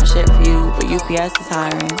the rapping shit for you, but UPS is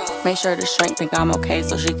hiring. Make sure the shrink think I'm okay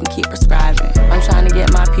so she can keep prescribing. I'm trying to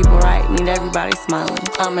get my people right, need everybody smiling.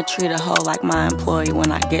 I'ma treat a hoe like my employee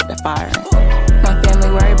when I get to firing. My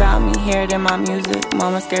family worry about me, hear it in my music.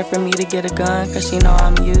 Mama scared for me to get a gun, cause she know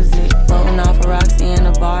I'm use it. Floating off a Roxy in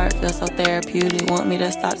the bar, it feels so therapeutic. Want me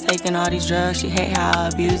to stop taking all these drugs, she hate how I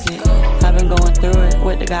abuse it. I've been going through it,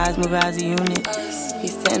 with the guys move as a unit.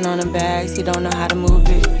 He's sitting on the bags, he don't know how to move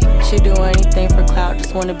it. She do anything for clout,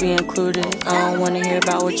 just wanna be included. I don't wanna hear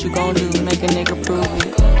about what you gon' do, make a nigga prove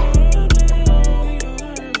it.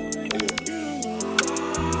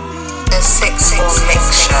 The 6'4"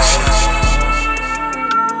 Mixshow.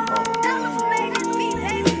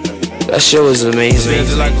 That shit was amazing.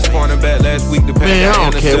 Just like a cornerback last week, the man, I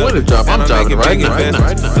don't care what it drop. I'm dropping right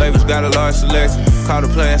now. Flavors got a large selection. Call the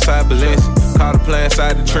play inside Balenciaga. Call the play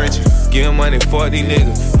inside the trenches. Give him money for these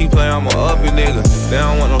niggas. He play, I'm a uppy nigga. They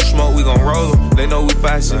don't want no smoke, we gon' roll them. They know we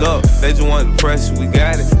fight shit up. They just want the pressure, we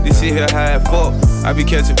got it. This shit here high as fuck. I be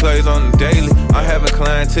catching plays on the daily. I'm having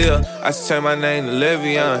clientele. I should change my name to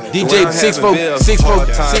Le'Veon. DJ 6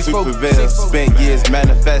 4 prevail. Spent years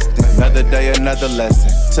manifesting. Another day, another lesson.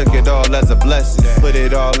 Took it all as a blessing. Put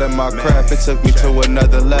it all in my craft. It took me to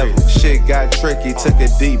another level. Shit got tricky. Took a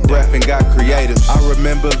deep breath and got creative. I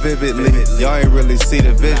remember vividly. Y'all ain't really see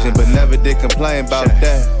the vision, but never did complain about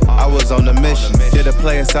that. I was on a mission. Did a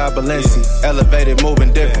play inside Balenci. Elevated,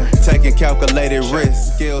 moving different. Taking calculated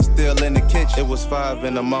risks. Skills still in the kitchen. It was 5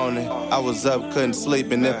 in the morning. I was up, couldn't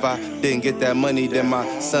sleep. And if I didn't get that money, then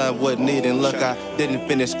my son wouldn't eat. And look, I didn't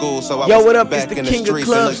finish school, so I was back in the streets.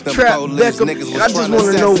 And look, them police niggas was I just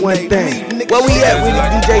wanna know one thing. Where we at with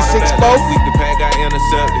DJ 6 4? The pack got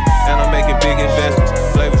intercepted, and I'm making big investments.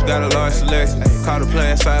 Flavors got a large selection. Caught a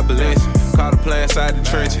play inside Balenci. Caught a play inside the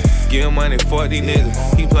trenches. Give him money for these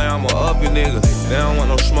niggas. He play, I'ma up your niggas. They don't want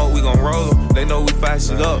no smoke, we gon' roll them. They know we fight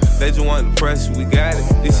shit up. They just want the pressure, we got it.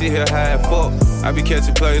 This shit here high as fuck. I be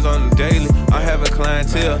catching plays on the daily. I'm having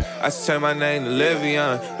clientele. I should change my name to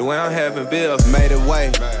Le'Veon. The way I'm having bills. Made it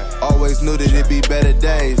way. Always knew that it'd be better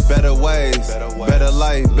days, better ways, better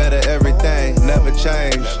life, better everything. Never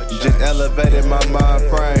changed. Just elevated my mind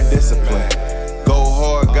frame. Discipline. Go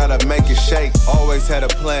hard, gotta make it shake. Always had a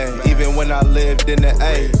plan, even when I lived in the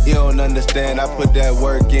A. You don't understand, I put that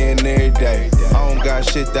work in every day. I don't got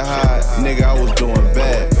shit to hide, nigga, I was doing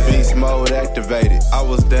bad. Beast mode activated, I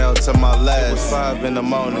was down to my last. It was 5 in the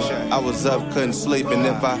morning, I was up, couldn't sleep. And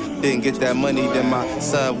if I didn't get that money, then my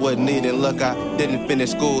son wouldn't eat. And look, I didn't finish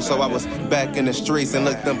school, so I was back in the streets. And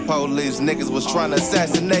look, them police niggas was trying to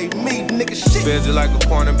assassinate me, nigga, shit. Fed you like a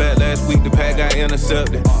cornerback last week, the pack got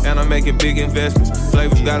intercepted. And I'm making big investments.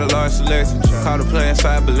 Flavors got a large selection. Caught a play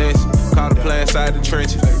inside Balenci. Caught a play inside the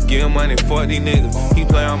trenches. Give him money for these niggas. He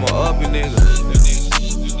play, I'ma up your niggas.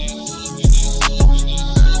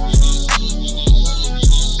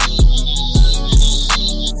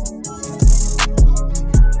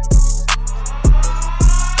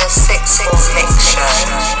 The 6 Mixshow.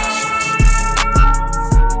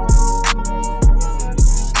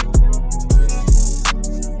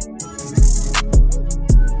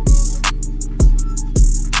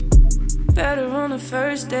 On the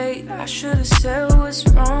first date, I should've said what's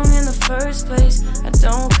wrong in the first place. I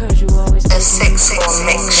don't, cause you always the 6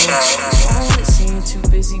 Mixshow. Only seem too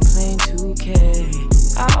busy playing 2K.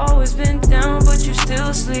 I always been down, but you still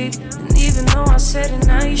asleep. And even though I said it,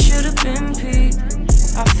 now you should've been peeped.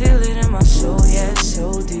 I feel it in my soul, yeah, it's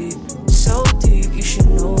so deep. So deep, you should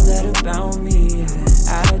know that about me. Yeah.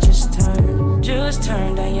 I just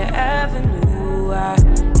turned down your avenue. I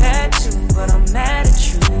had to, but I'm mad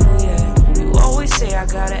at you, yeah. You always say I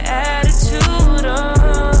got an attitude,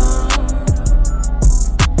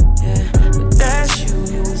 yeah, but that's you,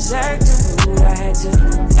 you was acting rude. I had to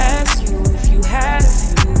ask you if you had a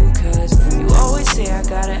few, cause you always say I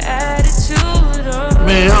got an attitude,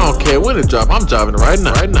 Man, I don't care when it drop, I'm dropping it right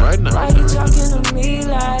now. Why you talking to me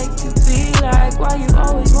like you be like, why you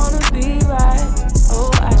always wanna be right?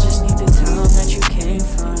 Oh, I just need to tell them that you can't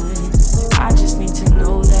find. I just need to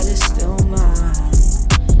know that it's still mine.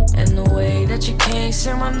 And the way that you can't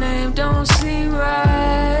say my name don't seem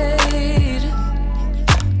right.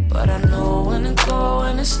 But I know when to go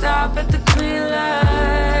and to stop at the green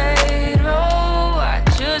light. Oh, I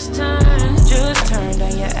just turned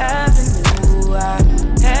down your avenue. I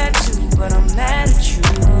had to, but I'm mad at you,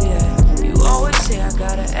 yeah. You always say I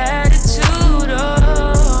got an attitude,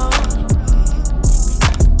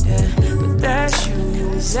 yeah, but that's you, you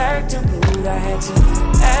was acting rude. I had to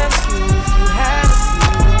ask you if you had a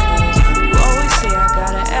few, you always say I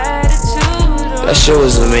got an attitude, That shit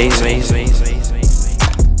was amazing.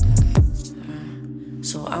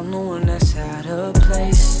 So I'm the one that's out of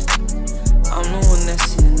place. I'm the one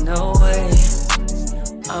that's in the way.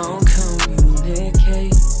 I don't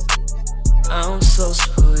communicate. I'm so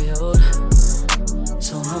spoiled.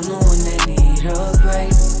 So I'm the one that need a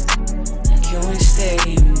break. Like you ain't stay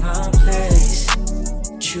in my place.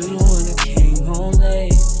 But you the one that came home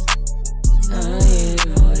late.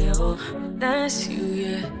 That's you,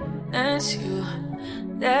 yeah. That's you.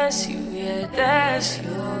 That's you, yeah. That's you.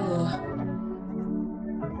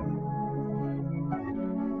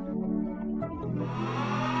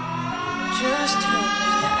 Just turn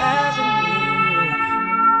down your avenue.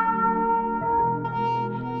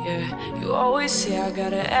 Yeah, you always say I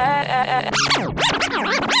got an attitude.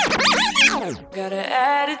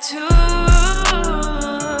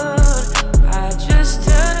 I just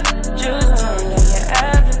turned down your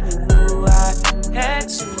avenue. I had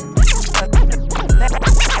to.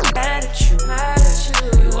 Attitude.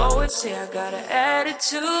 You always say I got an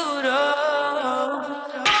attitude.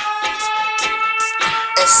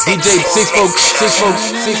 DJ 6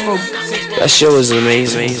 4. That shit was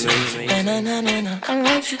amazing.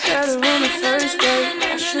 together on the first day.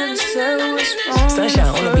 I should've said what's wrong.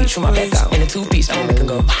 Sunshine on the beach with my back out in a two-piece. I'ma make 'em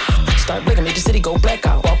go. Start blinking, make the city go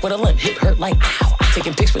blackout. Walk with a limp, hip hurt like ow.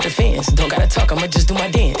 Taking pics with the fans. Don't gotta talk, I'ma just do my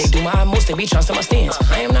dance. They do my most, they be trying to my stance.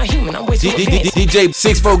 I am not human, I'm way too advanced. DJ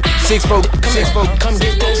 6-4. Come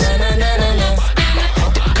get this. Come here,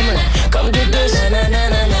 come get this. Come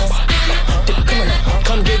here,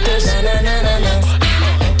 come get this.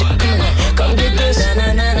 Come get this.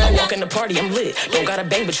 I walk in the party, I'm lit. Don't gotta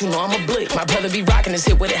bang, but you know I'm a blick. My brother be rocking his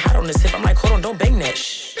hip with it hot on his hip. I'm like, hold on, don't bang that.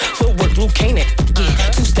 Shh. Footwork, blue cane it. Yeah,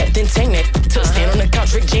 two-step, then tang that. Touchdown on the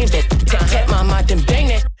couch, Rick James that. Tap, tap my mind, then bang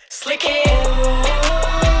that. Slick it.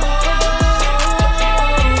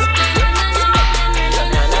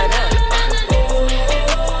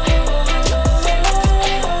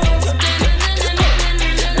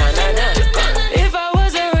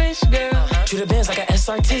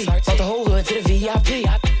 SRT, brought the whole hood to the VIP.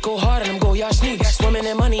 Go hard and I'm go y'all sneaks. Swimming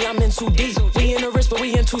in money, I'm in too deep. We in the wrist, but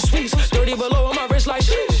we in two sweets. 30 below on my wrist like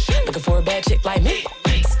sheesh. Looking for a bad chick like me.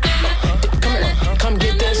 Come here, come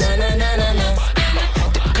get this. Come here,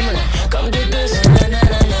 come get this. Come here,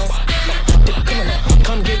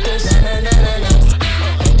 come get this. Come here,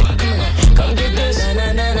 come get this.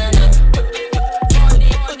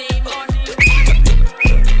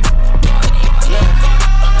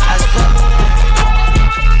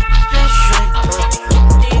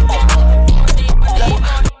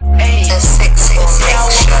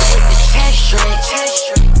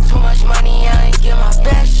 Too much money, I ain't get my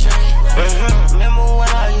back straight. Remember when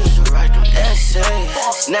I used to write them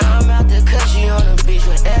essays? Now I'm out the country on the beach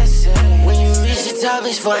with essays. When you reach the top,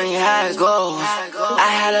 it's funny how it goes.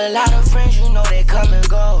 I had a lot of friends, you know they come and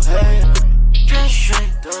go. Hey,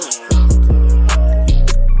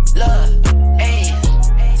 look, hey,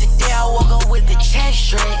 today I woke up with the chest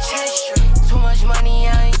straight. Too much money,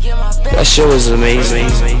 I ain't get my back. That shit was amazing.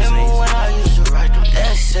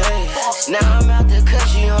 Now I'm out the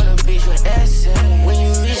country on the beach with essays. When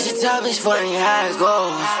you reach the top, it's funny how it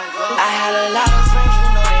goes. I had a lot of friends, you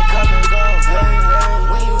know they come and go.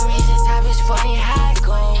 When you reach the top, it's funny how it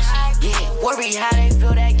goes. Yeah, worry how they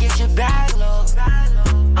feel, that get your back low.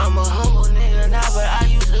 I'm a humble nigga now, but I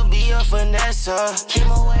used to be a finesser. Keep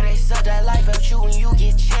away, they suck that life out you when you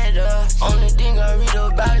get cheddar. Only thing I read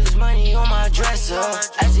about is money on my dresser.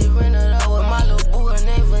 I just rented up with my little boo, her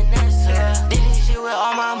name Vanessa. Did this shit with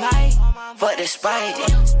all my might. Fuck the spite,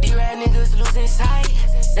 these rap niggas losing sight,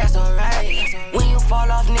 that's alright. When you fall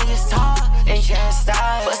off, niggas talk and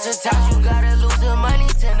chastise. But sometimes you gotta lose the money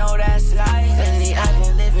to know that's life. Lately I've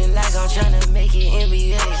been living like I'm tryna make it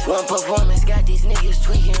NBA. One performance got these niggas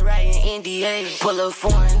tweaking, writing NDA. Pull up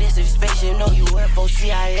foreign, this is spaceship, no UFO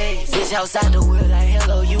CIA. Bitch outside the world like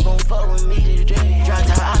hello, you gon' fuck with me today. Drop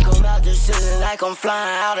top, I come out the ceiling like I'm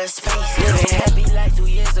flying out of space. Living happy like 2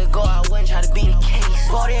 years ago, I wouldn't try to be the case.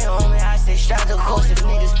 40 on me, I stay strapped to coast if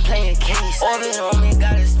niggas playing case. Orbit on me,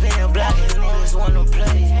 gotta spin a block if niggas wanna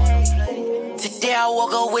play. Today I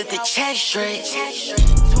woke up with the check straight.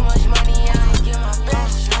 Too much money, I ain't get my back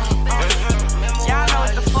straight. Y'all know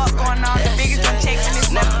what the fuck going on. The biggest checks in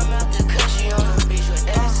this now I'm out the country on the beach with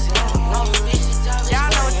essays. Y'all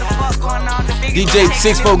know what the fuck going on. The biggest DJ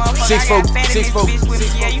 6-4.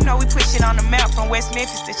 Yeah, you know we put shit on the map from West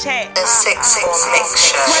Memphis to Chat. The 6-6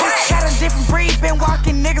 Mixshow. Cat a different breed, been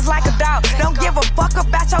walking niggas like a dog. Don't give a fuck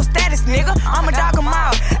about your status, nigga. I'ma dog 'em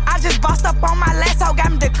out. I just bossed up on my lasso,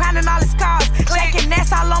 got me declining all his calls. Checking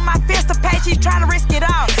ass all on my fist, the page, he tryna risk it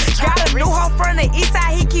all. Got a new hoe from the east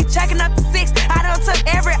side, he keep checking up the 6. I done took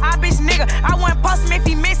every bitch nigga. I wouldn't post him if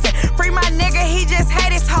he missing. Free my nigga, he just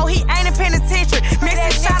hate his hoe, he ain't in penitentiary.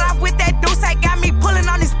 Mixing shot off with that deuce, I got me pulling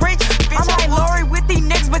on his bridge. I'm like Lori with these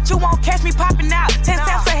niggas, but you won't catch me popping out. 10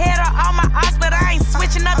 steps ahead of all my odds, but I ain't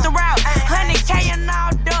switching up the route. 100K and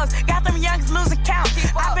all dubs, got them youngs losing count.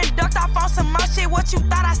 I been ducked off on some more shit, what you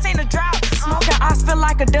thought I seen a drought? Smoking ice feel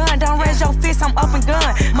like a dun, don't raise your fist, I'm up and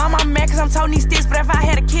gun. Mama mad cause I'm toting these sticks, but if I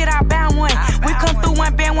had a kid, I'd bound one. We come through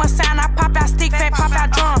one band, one sound, I pop out stick, fat, pop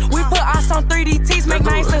out drum. We put ice on 3D-Ts, make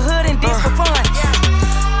nice the hood and this for fun.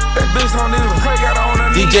 That bitch don't even pray, got on her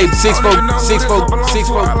DJ 6-4.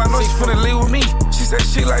 I know she finna live with me. She said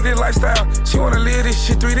she like this lifestyle, she wanna live this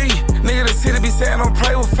shit 3D. Nigga, the city be saying don't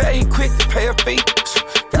play with fat, he quick to pay a fee.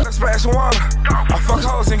 Gotta splash some water, I fuck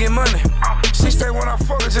hoes and get money. She say when I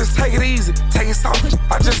fuck her, just take it easy, take it soft.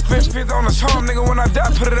 I just spent 50 on the charm, nigga, when I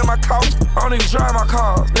die, put it in my coffin. I don't even drive my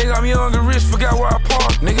cars, nigga, I'm young and rich, forgot where I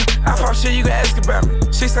park. Nigga, I pop shit, you can ask about me.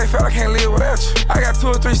 She say, fat, I can't live without you. I got 2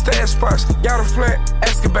 or 3 stash spots, y'all the flat,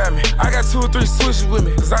 ask about me. I got 2 or 3 switches with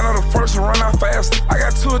me, cause I know the first one run out fast. I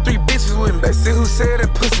got 2 or 3 bitches with me, they see who said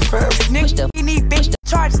that pussy fast. Nigga, you need bitch to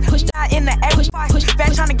charges. Push out in the air, push.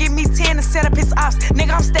 Fat tryna give me 10 to set up his ops.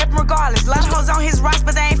 Nigga, I'm stepping regardless. Lot of hoes on his roster,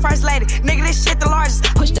 but they ain't first lady. Nigga, this shit the largest.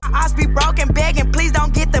 Push the ops be broken, begging, please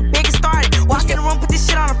don't get the biggest started. Walk in the room, put this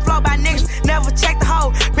shit on the floor by niggas. Never check the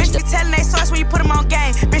hoe. Bitch, be telling they source when you put them on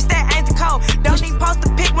game. Bitch, that ain't the code. Don't even post the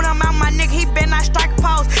pic when I'm out, my nigga. He better not strike a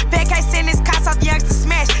pose. Fat can't send his cops off the youngster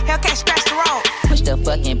smash. Hell can't scratch the road. Push the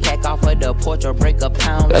fucking pack off of the porch or break a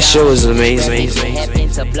pound. That shit was amazing. Happen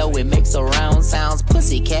to blow, it makes a round sounds.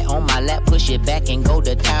 Pussycat on my lap, push it back and go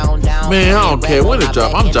to town down. Man, I don't care when it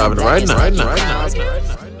drop. I'm dropping it right now.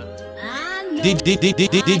 DJ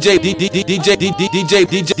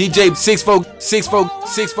 6 folk. Me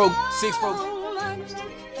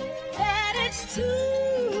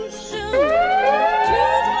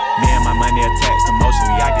and my money attached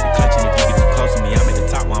emotionally. I get a clutching if you get too close to me. I'm at the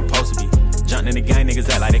top where I'm supposed to be. Jumping in the gang, niggas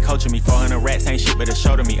act like they coaching me. 400 rats ain't shit but a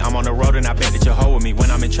show to me. I'm on the road and I bet that you'll hold with me.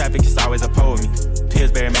 When I'm in traffic, it's always a pole with me.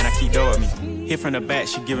 Pillsbury, man, I keep door with me. Hit from the back,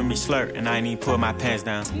 she giving me slurp, and I ain't even pull my pants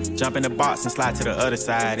down. Jump in the box and slide to the other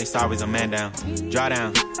side, it's always a man down. Draw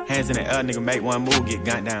down, hands in the air, nigga make one move, get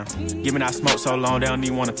gunned down. Giving out smoke so long, they don't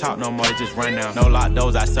even wanna talk no more, they just run down. No lock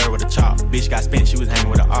doors, I serve with a chop. Bitch got spent, she was hanging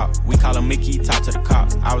with a op. We call her Mickey, talk to the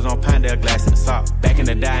cops. I was on Pinedale, glass in the sock. Back in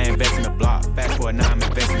the day, I invest in the block. Fast forward now, I'm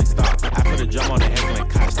investing in stock. I put a drum on the excellent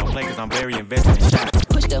cops, don't play cause I'm very invested in shots.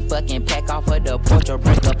 Push the fucking pack off of the porch or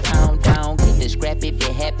break a pound down. Get the scrap if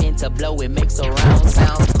it happen to blow, it makes a round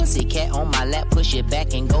sound. Pussycat on my lap, push it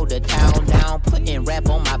back and go to town down. Putting rap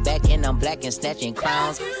on my back and I'm black and snatching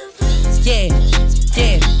crowns. Yeah,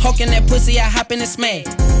 hawking that pussy, I hop in the smack.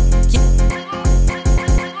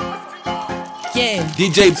 Yeah.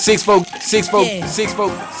 DJ 6 folk. That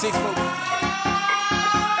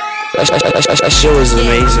shit was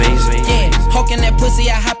amazing. Yeah, hawking that pussy,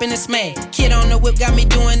 I hop in the smack. Kid on the whip got me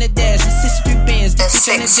doing the dash. The 63 Benz, the bitch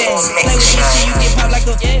on the jazz. Play with this shit, you get popped like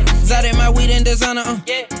a Zod my weed and designer.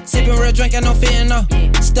 Sipping real drink, I no fitting no.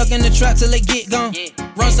 Stuck in the trap till it get gone.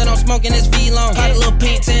 Roasted on smoking this V-long. Pot a little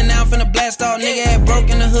pink 10 now, I'm finna blast off. Nigga had broke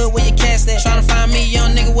in the hood where you cast that. Tryna find me,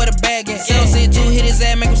 young nigga with a bag at. 762 hit his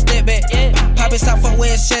ass, make him step back. Pop it, stop fuck where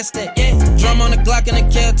his chest at. Drum on the Glock and the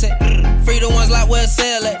Celtic. Free the ones like where it's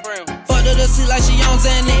sell at. Fuck to the seat like she on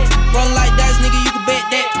Xanax. Rollin' like dice, nigga, you can bet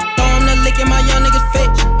that. Throw him the lick in my young niggas face.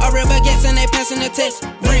 I real baguettes and they passing the text.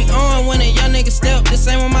 Bring on when a young nigga step. The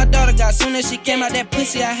same when my daughter got. Soon as she came out that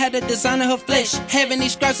pussy, I had to design her flesh. Having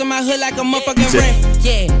these scraps on my hood like a motherfucking ref.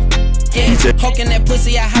 Yeah. Hawking that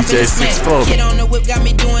pussy, I hop in the smack. Kid on the whip got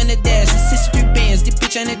me doing the dash. The 63 Benz, this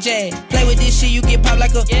bitch on the jazz. Play with this shit, you get popped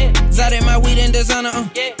like a Zod my weed and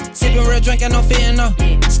designer. Sipping real drink, I no fitting no.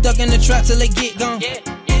 Stuck in the trap till it get gone.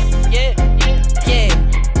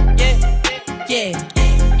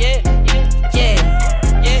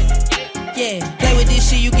 Play with this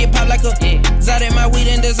shit, you get popped like a Zod my weed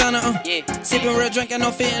and designer. Sipping real drink, I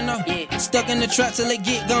no fitting no. Stuck in the trap till it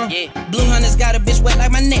get gone. Blue hunters got a bitch wet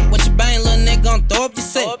like my neck. What you buying, little nigga? Gon' throw up your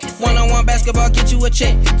set. One-on-one basketball, get you a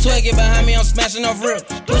check. Twig it behind me, I'm smashing off real.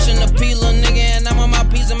 Pushing the P, little nigga, and I'm on my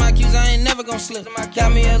P's and my Q's. I ain't never gon' slip.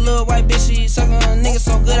 Got me a little white bitch, she suckin' a nigga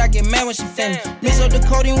so good, I get mad when she finished. Mix up the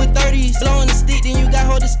codeine with 30s. Blowing the stick, then you got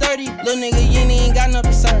hold it sturdy. Little nigga, you ain't got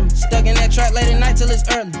nothing to serve me. Stuck in that track late at night till it's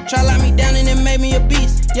early. Try lock me down and it made me a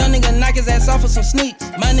beast. Young nigga knock his ass off with some sneaks.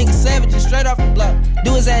 My nigga savage and straight off the block.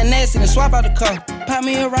 Do his ass nasty and swap out the car. Pop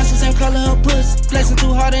me a Ross, the same color her puss. Flexing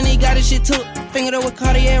too hard and he got his shit took. Fingered up with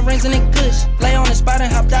Cartier rings and it kush. Lay on the spot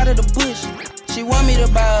and hopped out of the bush. She want me to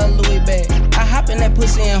buy a Louis bag. I hop in that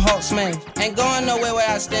pussy and Hulk smash. Ain't going nowhere where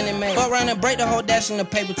I stand and man. Fuck around and break the whole dash in the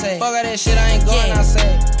paper tag. Fuck all that shit, I ain't going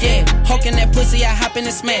outside. Yeah, hawking that pussy, I hop in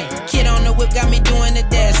the smack. Kid on the whip got me doing the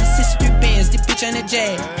dash. The 63 Benz, this bitch on the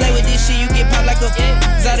jazz. Play with this shit, you get popped like a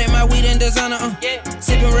Zod my weed and designer.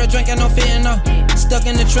 Sipping real drink, I no fitting no. Stuck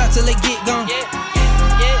in the trap till it get gone.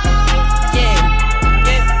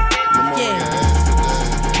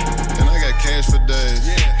 And I got cash for days.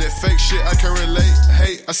 That fake shit I can relate.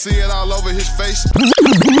 Hey, I see it all over his face. Real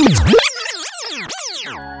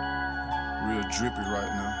drippy right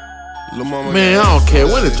now. Lil' mama, man, I don't care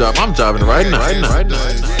when it drop. I'm dropping it right now.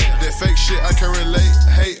 That fake shit I can relate.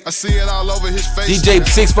 Hey, I see it all over his face. DJ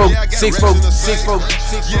 6 folk. Yeah,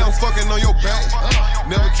 I'm fucking on your back.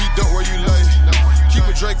 Never keep dope where you lay. Keep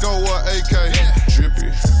a Drakeo or AK. Drippy,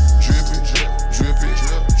 drippy, drippy, drippy,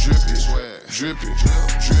 drippy, drippy, drippy,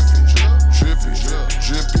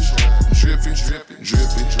 drippy,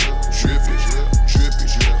 drippy, drippy, drippy,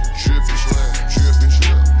 drippy,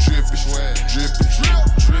 drippy,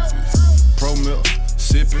 drippy. Pro milk,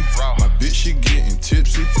 sipping. My bitch, she getting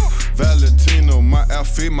tipsy. Valentino, my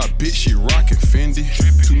outfit. My bitch, she rockin' Fendi.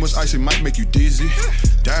 Too much ice, it might make you dizzy.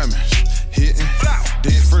 Diamonds. hitting,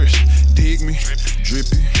 dead fresh, dig me,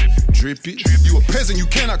 drippy. You a peasant, you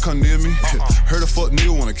cannot come near me. Heard a fuck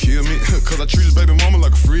nigga wanna kill me. Cause I treat his baby mama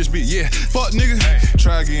like a frisbee. Yeah, fuck nigga,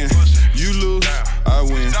 try again. You lose, I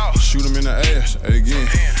win. Shoot him in the ass, again.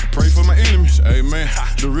 Pray for my enemies, amen.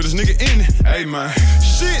 The realest nigga in it, amen.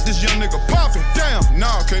 Shit, this young nigga poppin', damn.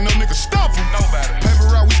 Nah, can't no nigga stop him. Paper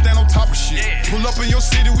route, we stand on top of shit. Pull up in your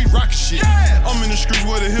city, we rockin' shit. I'm in the streets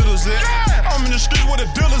where the hitters at. I'm in the streets where the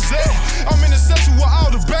dealers at. I'm in the section where all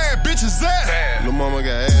the bad bitches at. Lil' mama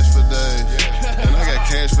got ass for days, and I got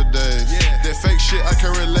cash for days. That fake shit I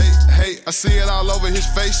can relate. Hey, I see it all over his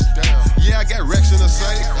face. Yeah, I got racks in the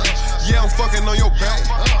safe. Yeah, I'm fucking on your back.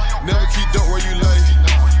 Never keep dope where you lay.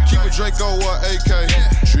 Keep a Drakeo or AK.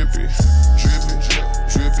 Drippy, drippy, drippy,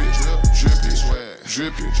 drippy, drippy,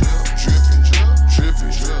 drippy, drippy, drippy,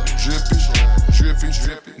 drippy, drippy, drippy,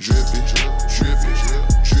 drippy, drippy,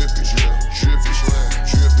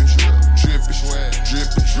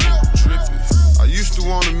 drippy, drippy. I used to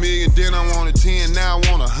want $1 million, then I wanted 10, now I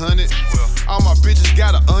want 100. All my bitches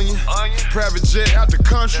got an onion. Private jet out the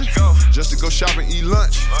country, just to go shop and eat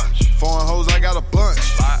lunch. Foreign hoes, I got a bunch.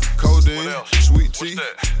 Codeine, sweet tea,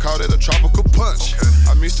 call that a tropical punch.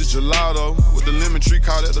 I mixed the gelato with the lemon tree,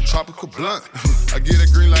 call that a tropical blunt. I get that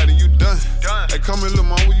green light and you done. Hey, come here, little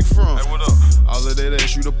mom, where you from? Hey, what up? All of that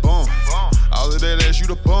ass, you the bomb. All of that ass, you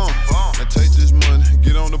the bomb. Now take this money,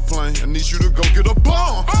 get on the plane. I need you to go get a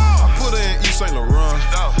bomb. I put her in East St. Laurent.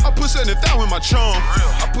 I put 70,000 in my charm.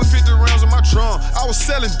 I put 50 rounds in my drum. I was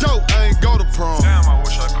selling dope, I ain't go to prom. Damn, I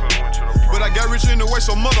wish I could've went to the prom. But I got rich in the way,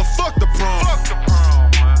 so motherfuck the prom. Fuck the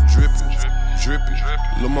prom, man. Drippy, drippy.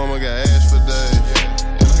 Lil' mama got ass for days,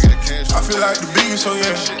 and I got cash for I feel like the biggest, so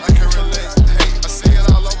yeah. Shit, I can relate. Hey, I see it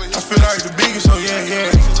all over here. I feel like the biggest, so yeah.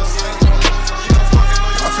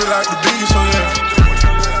 I feel like the biggest, so yeah.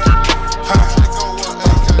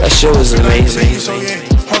 That shit was amazing. So yeah,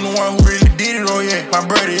 I'm the one who really did it, oh yeah. My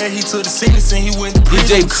brother, yeah, he took the sentence and he went to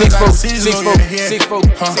prison. DJ 6 folk.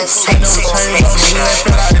 I never changed on him, I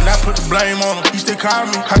feel like and I put the blame on him. He still call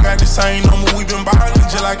me, I got the same number. We been ballin'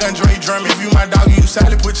 just like Andre Drummond. If you my dog, you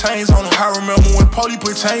Sally put chains on him. I remember when Poli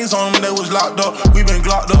put chains on him, they was locked up. We been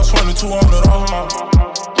glocked up, 2200 on him.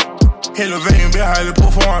 Elevating, been highly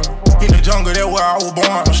performing. In the jungle, that's where I was born.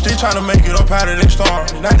 I'm still trying to make it up out of that storm.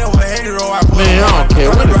 And I never hated her, I put man, I don't care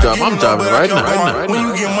when it drop. I'm dropping right now. When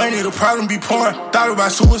you get money, the problem be pouring. Thought about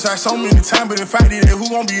suicide so many times, but if I did it, who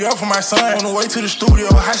gon' be there for my son? On the way to the studio,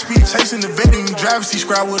 high speed chasing the vetting, the driver's seat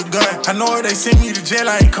scrap with a gun. I know if they send me to jail,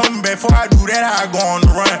 I ain't coming back. Before I do that, I go on the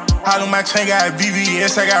run. All of my chain got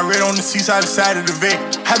VVS, I got red on the seaside, the side of the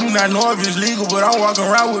vet. I do not know if it's legal, but I'm walking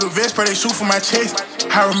around with a vest, pray they shoot for my chest.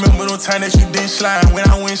 I remember them time that you didn't slide when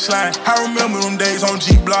I went slide. I remember them days on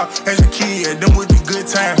G-Block as a kid, them with the good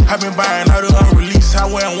time. I been buying all the unreleased, I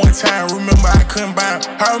went one time. Remember I couldn't buy them.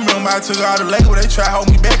 I remember I took all the label, they tried to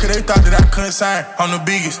hold me back cause they thought that I couldn't sign. I'm the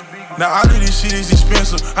biggest. Now all of this shit is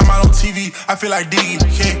expensive. I'm out on TV, I feel like Diggy.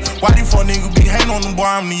 Yeah. Why these four niggas be hating on them boy?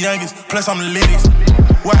 I'm the youngest, plus I'm the latest.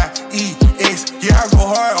 Y-E-S, yeah I go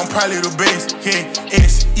hard, I'm probably the best. Yeah,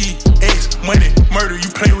 S-E-X, money, murder, you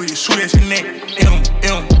play with it, shoot at your neck. M,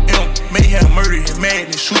 mayhem, murder, hit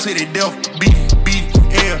madness, shoot to the death.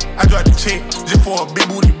 B-B-L, I dropped the check just for a big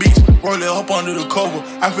booty bitch. Roll it up under the cover,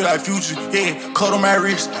 I feel like Future, yeah. Cut on my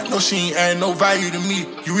wrist, no she ain't add no value to me.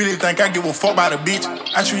 You really think I give a fuck about a bitch?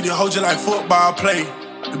 I treat the hoe just like football play.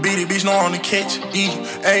 The bitty bitch know on the catch.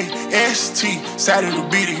 E-A-S-T, side of the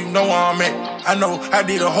bitty, you know where I'm at. I know I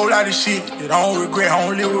did a whole lot of shit that I don't regret, I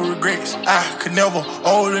don't live with regrets. I could never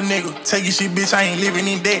owe a nigga. Take your shit, bitch, I ain't living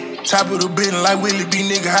in debt. Top of the building like Willie B,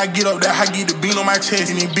 nigga. I get up there, I get the bean on my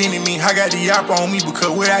chest and it bending me. I got the yop on me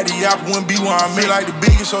because without the yop, wouldn't be where I'm at. Like the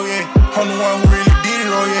biggest, so yeah. I'm the one who really did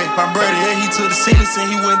it, oh yeah. My brother, yeah, he took the sentence and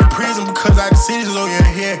he went to prison because I the sentence, oh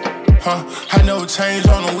yeah. I never changed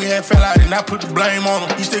on him. We had fell out and I put the blame on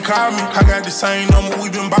him. He still call me, I got the same number. We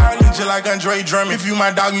been ballin' just like Andre Drummond. If you my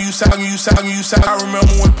dog and you South. I remember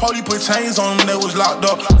when Poli put chains on them, they was locked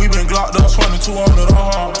up. We been glocked up, 2200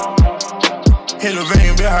 on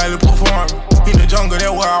Elevating, been highly performing. In the jungle, that's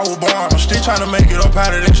where I was born. I'm still trying to make it up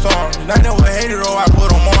out of that storm. And I never hated her, I put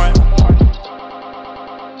them on.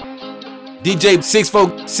 DJ 6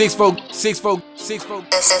 folk. The 6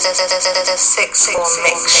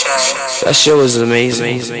 Mixshow. That shit was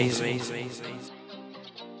amazing.